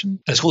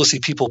experimentation. And it's cool to see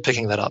people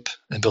picking that up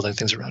and building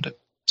things around it.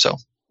 So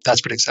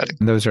that's pretty exciting.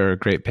 Those are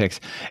great picks.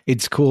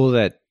 It's cool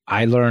that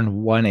I learned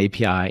one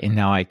API and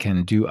now I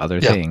can do other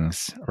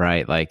things,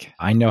 right? Like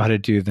I know how to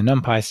do the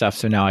NumPy stuff,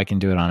 so now I can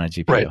do it on a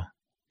GPU. Right.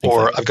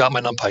 Or I've got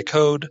my NumPy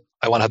code.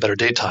 I want to have better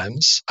date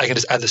times. I can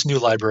just add this new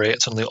library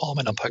and suddenly all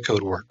my NumPy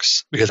code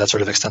works because that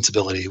sort of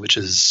extensibility, which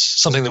is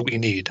something that we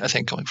need, I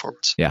think, going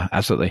forwards. Yeah,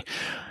 absolutely.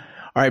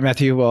 All right,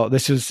 Matthew. Well,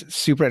 this was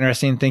super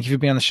interesting. Thank you for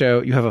being on the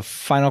show. You have a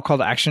final call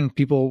to action.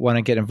 People want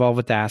to get involved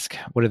with Dask.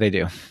 What do they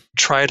do?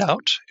 Try it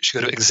out. You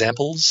should go to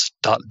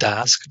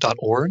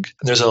examples.dask.org.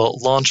 And there's a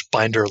launch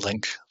binder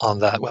link on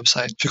that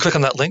website. If you click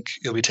on that link,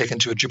 you'll be taken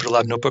to a Jupyter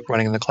Lab notebook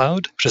running in the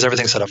cloud, which has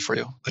everything set up for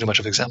you, pretty much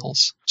of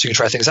examples. So you can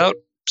try things out,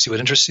 see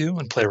what interests you,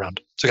 and play around.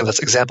 So again, that's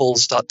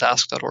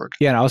examples.dask.org.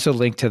 Yeah, and I also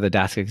link to the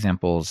Dask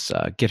examples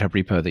GitHub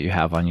repo that you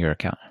have on your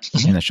account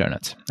in the show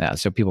notes. Yeah,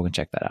 so people can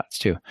check that out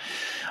too.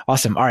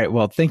 Awesome. All right.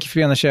 Well, thank you for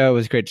being on the show. It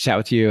was great to chat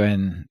with you,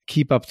 and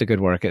keep up the good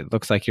work. It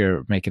looks like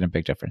you're making a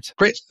big difference.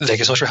 Great. Thank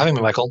you so much for having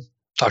me, Michael.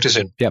 Talk to you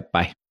soon. Yep.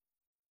 Bye.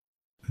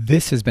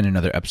 This has been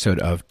another episode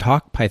of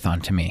Talk Python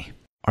to Me.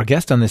 Our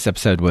guest on this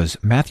episode was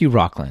Matthew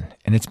Rocklin,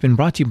 and it's been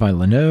brought to you by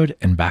Linode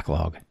and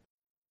Backlog.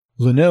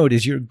 Linode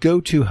is your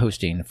go-to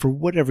hosting for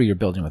whatever you're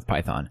building with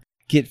Python.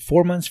 Get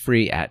 4 months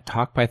free at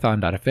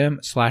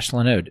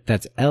talkpython.fm/Linode.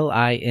 That's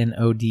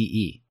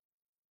Linode.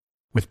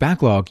 With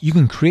Backlog, you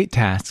can create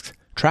tasks,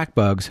 track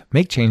bugs,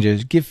 make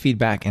changes, give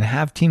feedback, and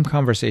have team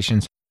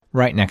conversations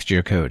right next to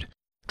your code.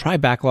 Try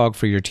Backlog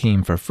for your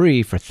team for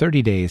free for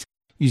 30 days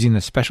using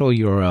the special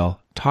URL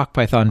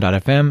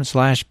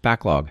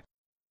talkpython.fm/backlog.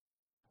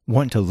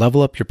 Want to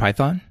level up your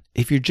Python?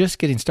 If you're just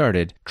getting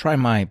started, try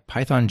my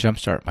Python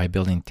Jumpstart by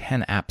Building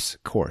 10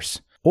 Apps course.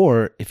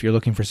 Or if you're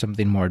looking for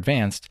something more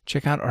advanced,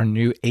 check out our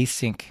new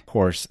async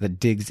course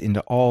that digs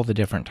into all the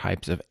different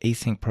types of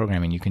async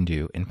programming you can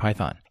do in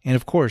Python. And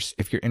of course,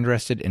 if you're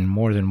interested in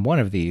more than one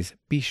of these,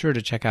 be sure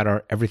to check out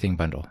our Everything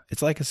Bundle.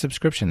 It's like a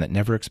subscription that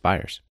never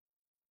expires.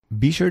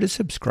 Be sure to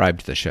subscribe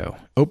to the show.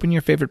 Open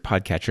your favorite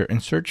podcatcher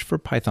and search for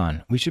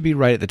Python. We should be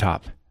right at the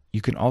top. You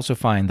can also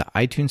find the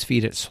iTunes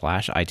feed at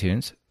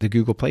 /iTunes, the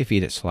Google Play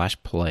feed at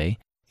 /Play,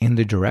 and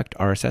the direct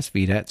RSS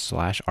feed at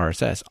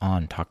 /RSS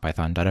on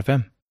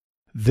talkpython.fm.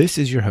 This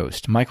is your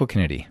host, Michael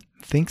Kennedy.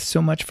 Thanks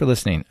so much for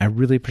listening. I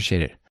really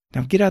appreciate it.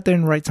 Now get out there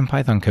and write some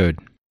Python code.